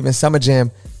before even Summer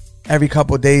Jam, every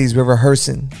couple of days we're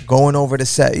rehearsing, going over the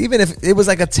set. Even if it was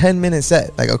like a 10-minute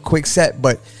set, like a quick set,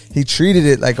 but he treated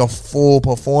it like a full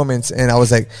performance. And I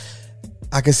was like,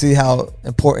 I can see how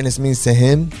important this means to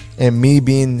him, and me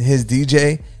being his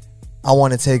DJ, I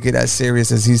want to take it as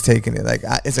serious as he's taking it. Like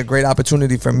it's a great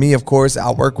opportunity for me, of course.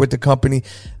 I work with the company,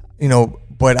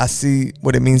 but I see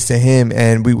what it means to him,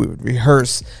 and we would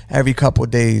rehearse every couple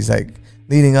of days, like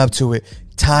leading up to it,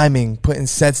 timing, putting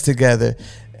sets together.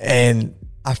 And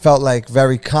I felt like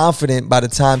very confident by the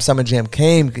time Summer Jam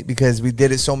came because we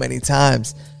did it so many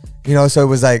times, so it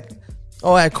was like,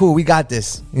 all right, cool, we got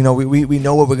this. We know what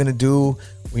we're going to do.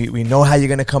 We know how you're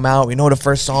going to come out. We know the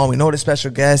first song. We know the special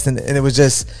guest. And it was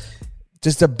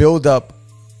just a build up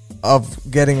of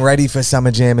getting ready for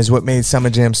Summer Jam is what made Summer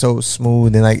Jam so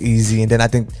smooth and like easy. And then I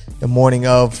think the morning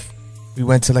of, we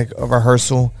went to like a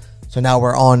rehearsal. So now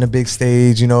we're on the big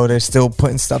stage, they're still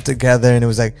putting stuff together. And it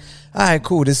was like, all right,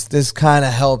 cool. This kind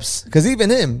of helps. Because even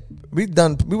him, we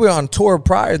were on tour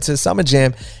prior to Summer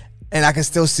Jam, and I can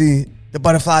still see the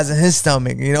butterflies in his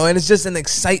stomach, and it's just an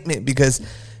excitement because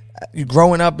you're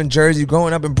growing up in Jersey,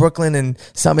 growing up in Brooklyn, and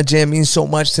Summer Jam means so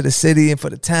much to the city and for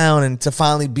the town, and to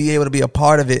finally be able to be a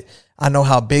part of it, I know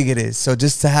how big it is. So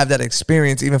just to have that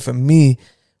experience, even for me,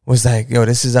 was like, yo,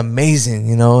 this is amazing,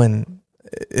 and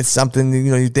it's something,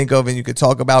 you think of and you could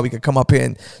talk about. We could come up here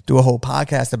and do a whole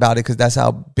podcast about it because that's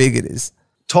how big it is.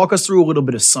 Talk us through a little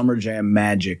bit of Summer Jam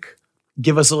magic.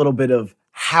 Give us a little bit of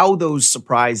how those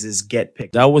surprises get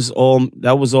picked. That was all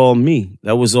me.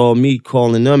 That was all me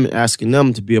calling them and asking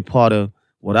them to be a part of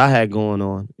what I had going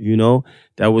on,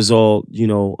 That was all,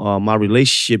 my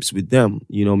relationships with them,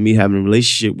 me having a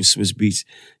relationship with Swiss Beats,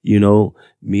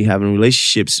 me having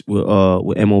relationships with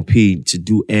MOP to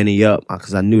do Annie Up,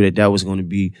 because I knew that was going to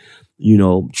be,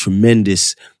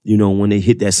 tremendous, when they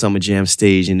hit that Summer Jam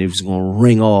stage and it was going to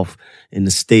ring off in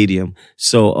the stadium.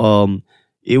 So,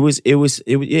 it was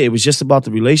just about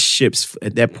the relationships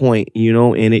at that point,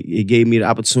 and it gave me the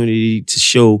opportunity to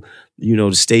show,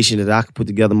 the station that I could put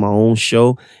together my own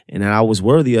show, and that I was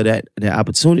worthy of that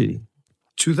opportunity.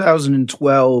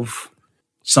 2012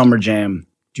 Summer Jam.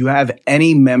 Do you have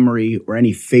any memory or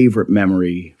any favorite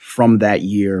memory from that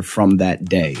year, from that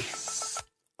day?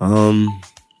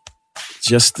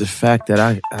 Just the fact that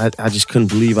I just couldn't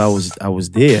believe I was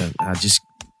there. I just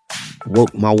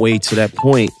worked my way to that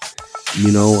point.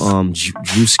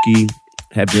 Drewski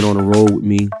had been on the road with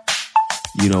me,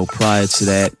 prior to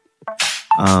that.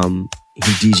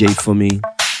 He DJ'd for me.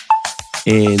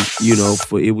 And,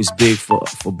 it was big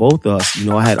for both of us.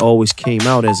 I had always came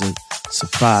out as a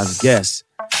surprise guest,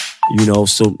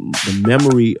 so the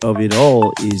memory of it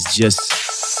all is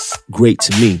just great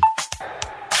to me.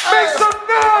 Make some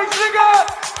noise, nigga!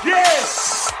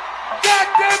 Yes! God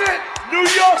damn it! New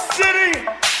York City!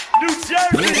 New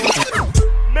Jersey!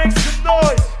 Make some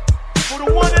noise for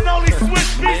the one and only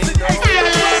Swiss Beats and A$AP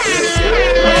Rocky!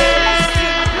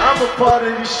 I'm a part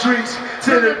of these streets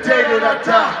till the day that I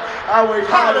die. I wait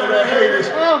harder than haters.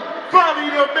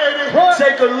 Finally done made it.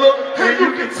 Take a look and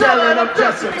you can tell that I'm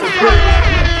destined for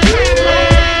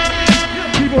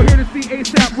greatness. People here to see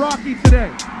A$AP Rocky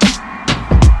today.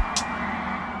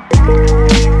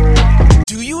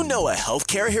 Do you know a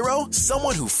healthcare hero?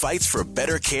 Someone who fights for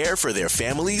better care for their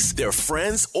families, their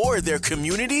friends, or their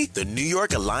community? The New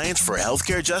York Alliance for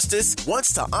Healthcare Justice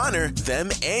wants to honor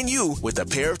them and you with a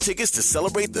pair of tickets to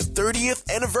celebrate the 30th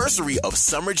anniversary of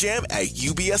Summer Jam at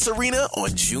UBS Arena on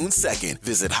June 2nd.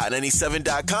 Visit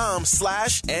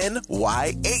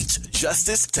hot97.com/NYH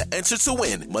Justice to enter to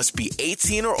win. Must be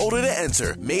 18 or older to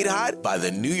enter. Made hot by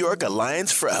the New York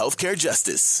Alliance for Healthcare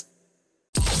Justice.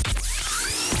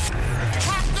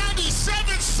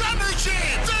 Summer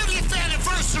Jam, 30th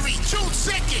anniversary, June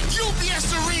 2nd,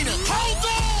 UBS Arena. Hold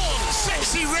on!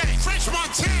 Sexy Red, French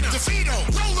Montana, DeVito,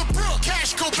 Roller Brook,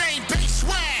 Cash Cobain, Bass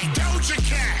Swag, Doja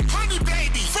Cat, Honey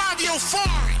Baby, Fabio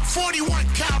Foreign, 41,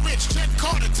 Kyle Rich, Jen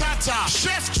Carter, Tata,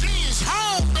 Chef G is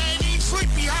home, baby,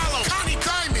 Sleepy Hollow, Connie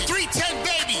Diamond, 310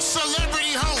 Baby,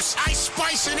 Celebrity Host, Ice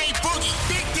Spice and A Boogie.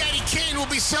 Big Daddy Kane will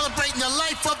be celebrating the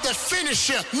life of the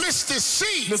finisher, Mr.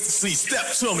 C. Mr. C, step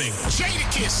to me.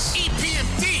 Jadakiss,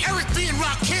 EPMD, Eric B. and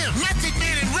Rakim, Method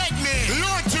Man and Redman,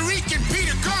 Lord Tariq and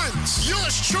Peter Guns.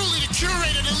 Yours truly, the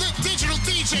curator, the lit digital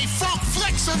DJ, Funk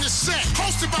Flex on the set.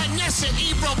 Hosted by Nessa,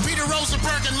 Ebro, Peter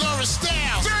Rosenberg, and Laura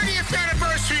Stiles. 30th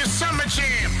anniversary of Summer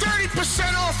Jam.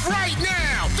 30% off right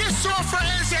now. This offer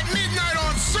ends at midnight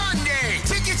on Sunday.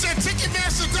 Tickets at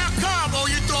Ticketmaster.com. Oh,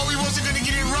 you thought we wasn't going to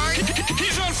get it right?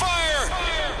 He's on fire!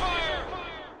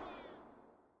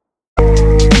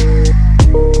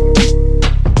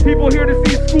 People here to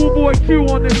see Schoolboy Q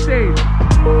on this stage.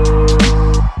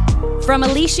 From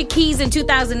Alicia Keys in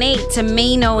 2008 to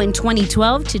Mano in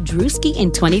 2012 to Drewski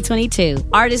in 2022.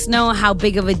 Artists know how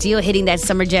big of a deal hitting that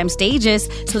Summer Jam stage is,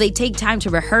 so they take time to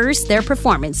rehearse their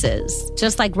performances.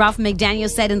 Just like Ralph McDaniel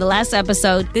said in the last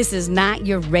episode, this is not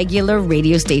your regular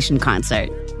radio station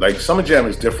concert. Like, Summer Jam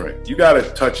is different. You gotta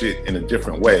touch it in a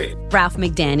different way. Ralph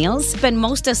McDaniels spent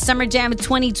most of Summer Jam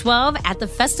 2012 at the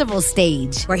festival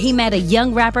stage, where he met a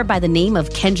young rapper by the name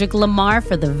of Kendrick Lamar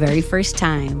for the very first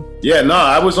time. Yeah, no,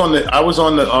 I was on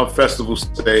the festival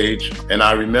stage, and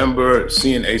I remember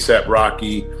seeing A$AP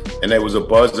Rocky, and there was a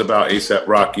buzz about A$AP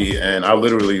Rocky, and I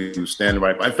literally was standing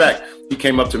right by. In fact, he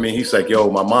came up to me and he's like, "Yo,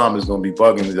 my mom is gonna be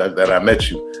bugging me that I met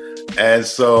you." And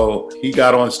so he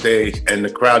got on stage and the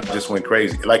crowd just went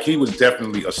crazy. Like, he was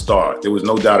definitely a star. There was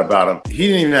no doubt about him. He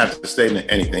didn't even have to say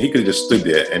anything. He could have just stood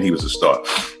there and he was a star.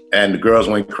 And the girls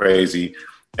went crazy.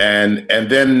 And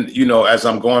then, you know, as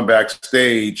I'm going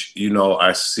backstage, you know,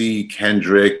 I see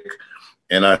Kendrick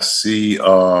and I see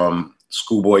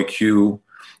Schoolboy Q,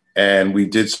 and we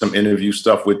did some interview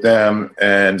stuff with them.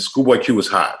 And Schoolboy Q was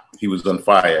hot. He was on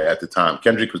fire at the time.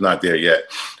 Kendrick was not there yet.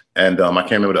 And I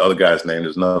can't remember the other guy's name.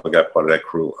 There's another guy part of that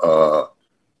crew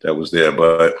that was there.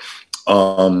 But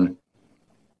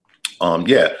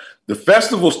yeah, the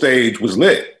festival stage was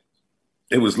lit.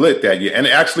 It was lit that year. And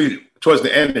actually, towards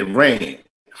the end, it rained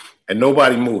and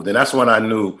nobody moved. And that's when I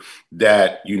knew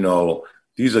that, you know,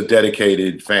 these are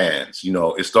dedicated fans. You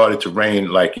know, it started to rain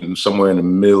like somewhere in the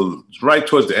middle, right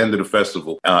towards the end of the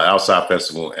festival, outside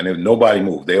festival, and nobody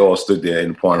moved. They all stood there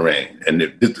in the pouring rain, and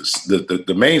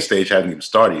the main stage hadn't even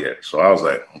started yet. So I was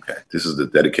like, okay, this is the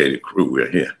dedicated crew. We're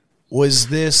here. Was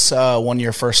this one of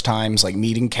your first times, like,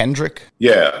 meeting Kendrick?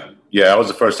 Yeah, that was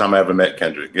the first time I ever met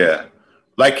Kendrick. Yeah,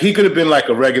 like, he could have been like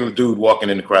a regular dude walking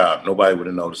in the crowd. Nobody would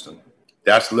have noticed him.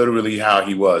 That's literally how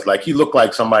he was. Like, he looked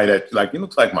like somebody that, like, he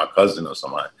looks like my cousin or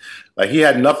somebody. Like, he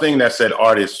had nothing that said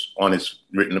artist on his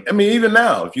written. I mean, even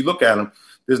now, if you look at him,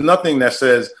 there's nothing that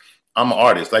says I'm an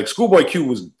artist. Like, Schoolboy Q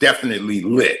was definitely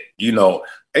lit. You know,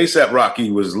 A$AP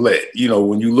Rocky was lit. You know,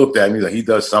 when you looked at him, like, he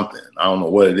does something. I don't know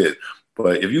what it is.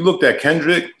 But if you looked at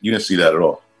Kendrick, you didn't see that at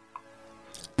all.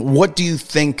 What do you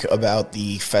think about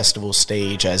the festival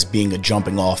stage as being a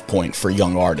jumping off point for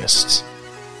young artists?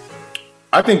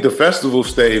 I think the festival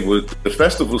stage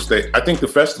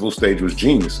was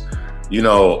genius, you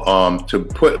know, to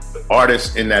put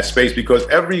artists in that space, because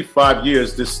every 5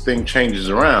 years this thing changes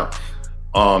around,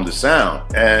 the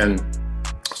sound. And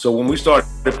so when we started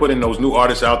putting those new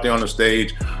artists out there on the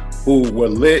stage who were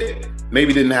lit,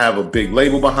 maybe didn't have a big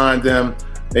label behind them,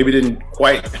 maybe didn't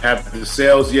quite have the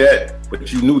sales yet,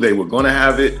 but you knew they were going to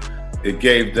have it, it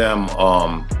gave them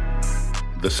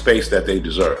the space that they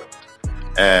deserved.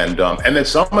 And then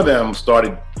some of them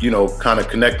started, you know, kind of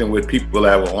connecting with people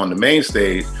that were on the main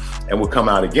stage and would come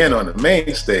out again on the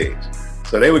main stage.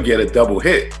 So they would get a double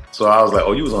hit. So I was like,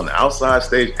 oh, you was on the outside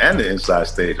stage and the inside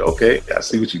stage. Okay, I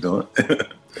see what you're doing.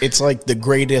 It's like the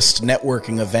greatest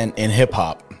networking event in hip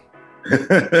hop.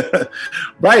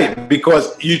 Right,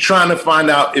 because you're trying to find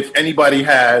out if anybody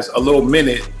has a little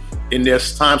minute in their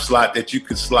time slot that you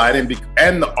could slide in.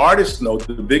 And the artists know,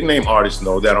 the big name artists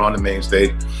know that are on the main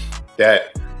stage,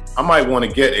 that I might want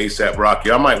to get A$AP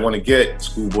Rocky, I might want to get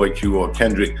Schoolboy Q or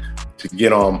Kendrick to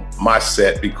get on my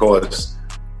set, because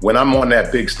when I'm on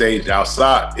that big stage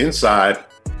inside,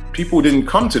 people didn't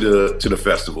come to the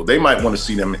festival. They might want to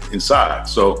see them inside.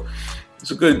 So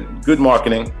it's a good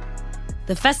marketing.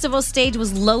 The festival stage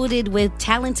was loaded with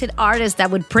talented artists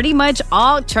that would pretty much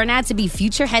all turn out to be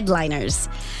future headliners.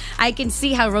 I can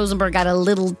see how Rosenberg got a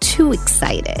little too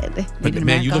excited. But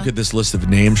man, you look at this list of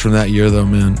names from that year, though,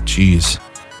 man. Jeez.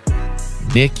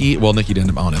 Nicki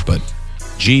didn't own it, but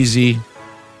Jeezy,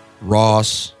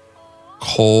 Ross,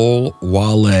 Cole,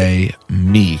 Wale,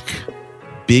 Meek,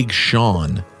 Big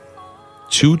Sean,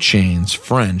 2 Chainz,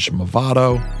 French,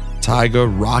 Mavado, Tyga,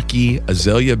 Rocky,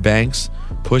 Azalea Banks,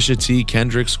 Pusha T,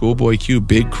 Kendrick, Schoolboy Q,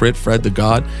 Big Crit, Fred the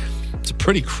God. It's a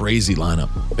pretty crazy lineup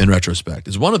in retrospect.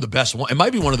 It's one of the best. It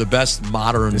might be one of the best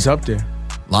modern. It's up there.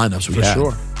 Lineups we've had.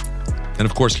 For sure. And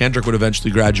of course, Kendrick would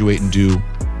eventually graduate and do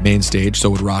main stage.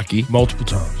 So would Rocky. Multiple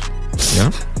times.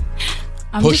 Yeah.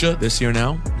 Pusha this year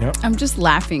now. Yep. I'm just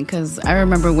laughing because I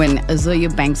remember when Azalea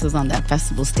Banks was on that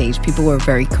festival stage, people were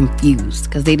very confused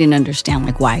because they didn't understand,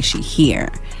 like, why is she here?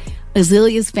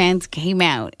 Azalea's fans came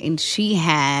out and she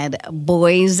had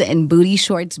boys and booty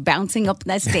shorts bouncing up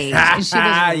that stage. And she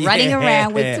was running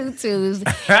around with tutus.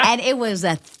 And it was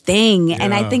a thing. Yeah.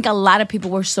 And I think a lot of people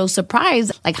were so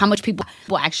surprised, like how much people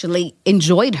actually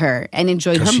enjoyed her and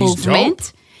enjoyed her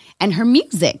movement and her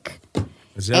music.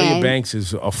 Azalea Banks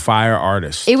is a fire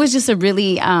artist. It was just a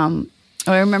really...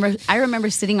 I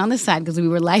remember sitting on the side because we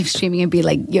were live streaming and be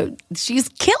like, yo, she's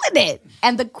killing it.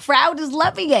 And the crowd is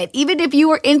loving it. Even if you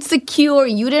were insecure,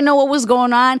 you didn't know what was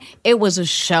going on, it was a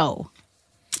show.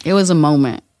 It was a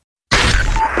moment.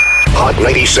 Hot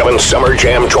 97 Summer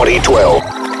Jam 2012.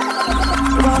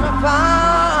 Gonna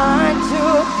find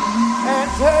you and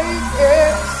take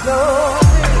it slowly.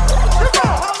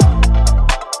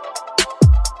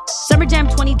 Summer Jam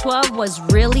 2012 was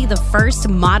really the first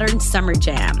modern Summer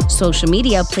Jam. Social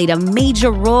media played a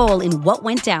major role in what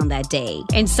went down that day.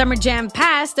 In Summer Jam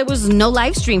past, there was no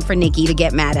live stream for Nicki to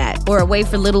get mad at, or a way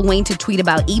for Lil Wayne to tweet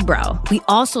about Ebro. We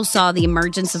also saw the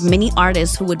emergence of many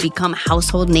artists who would become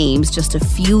household names just a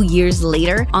few years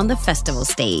later on the festival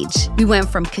stage. We went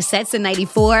from cassettes in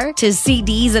 94 to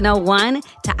CDs in 01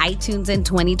 to iTunes in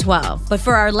 2012. But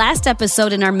for our last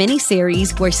episode in our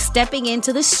mini-series, we're stepping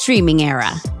into the streaming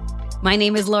era. My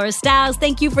name is Laura Stiles.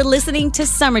 Thank you for listening to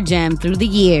Summer Jam Through the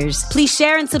Years. Please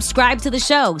share and subscribe to the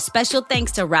show. Special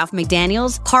thanks to Ralph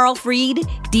McDaniels, Carl Freed,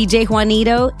 DJ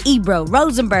Juanito, Ebro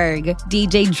Rosenberg,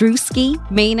 DJ Drewski,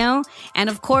 Mano, and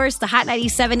of course, the Hot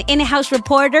 97 in-house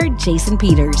reporter, Jason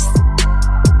Peters.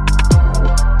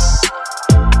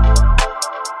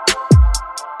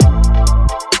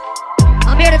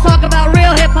 I'm here to talk about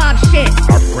real hip-hop shit.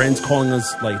 Our friends calling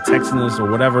us, like texting us or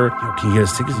whatever. Yo, can you get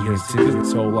us tickets? You get us tickets?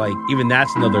 So like, even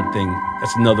that's another thing.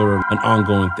 That's an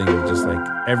ongoing thing. Just like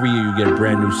every year you get a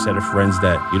brand new set of friends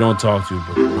that you don't talk to,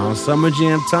 but around Summer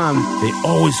Jam time, they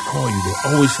always call you. They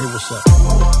always say what's up.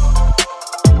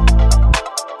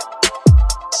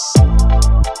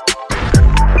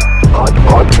 Hot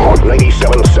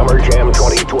 97 Summer Jam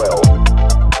 2012.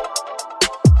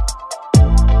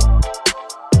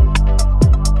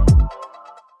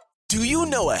 Do you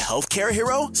know a healthcare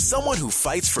hero? Someone who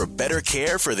fights for better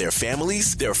care for their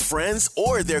families, their friends,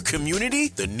 or their community?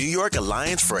 The New York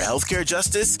Alliance for Healthcare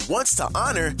Justice wants to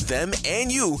honor them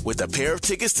and you with a pair of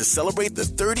tickets to celebrate the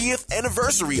 30th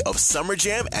anniversary of Summer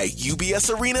Jam at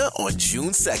UBS Arena on June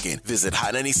 2nd. Visit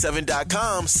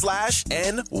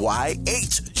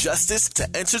hot97.com/NYH Justice to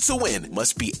enter to win.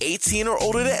 Must be 18 or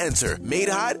older to enter. Made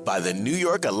hot by the New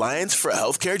York Alliance for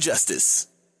Healthcare Justice.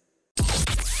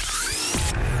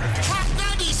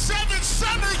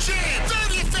 Summer Jam,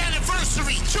 30th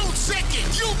anniversary, June 2nd,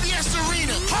 UBS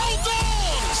Arena. Hold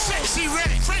on! Sexy Red,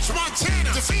 French Montana,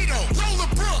 DeVito, Roller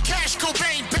Brook, Cash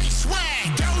Cobain, Bass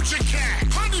Swag, Doja Cat,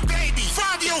 Honey Baby,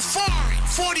 Fabio Foreign,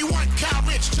 41 Cal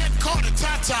Rich, Jet Carter,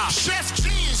 Tata, Chef G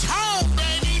is home,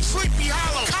 baby, Sleepy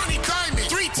Hollow, Connie Diamond,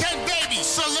 310 Baby,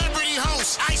 Celebrity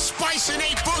Host, Ice Spice and A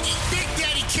Boogie. Big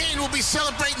Daddy Kane will be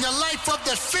celebrating the life of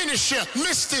the finisher,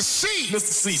 Mr. C.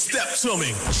 Mr. C, step to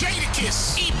me.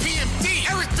 Jadakiss, EPMD,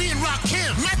 Eric B. and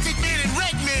Rakim, Method Man and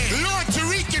Redman, Lord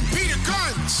Tariq and Peter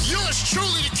Guns. Yours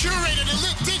truly, the curator, the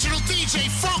lit digital DJ,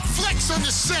 Funk Flex on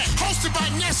the set. Hosted by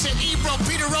Nessa, Ebro,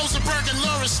 Peter Rosenberg, and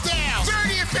Laura Stiles.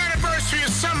 30th anniversary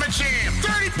of Summer Jam.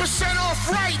 30%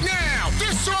 off right now.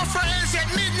 This offer ends at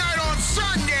midnight on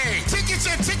Sunday. Tickets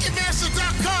Tickets at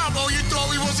Ticketmaster.com. Oh, you thought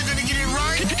we wasn't going to get it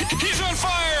right? He's on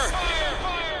fire.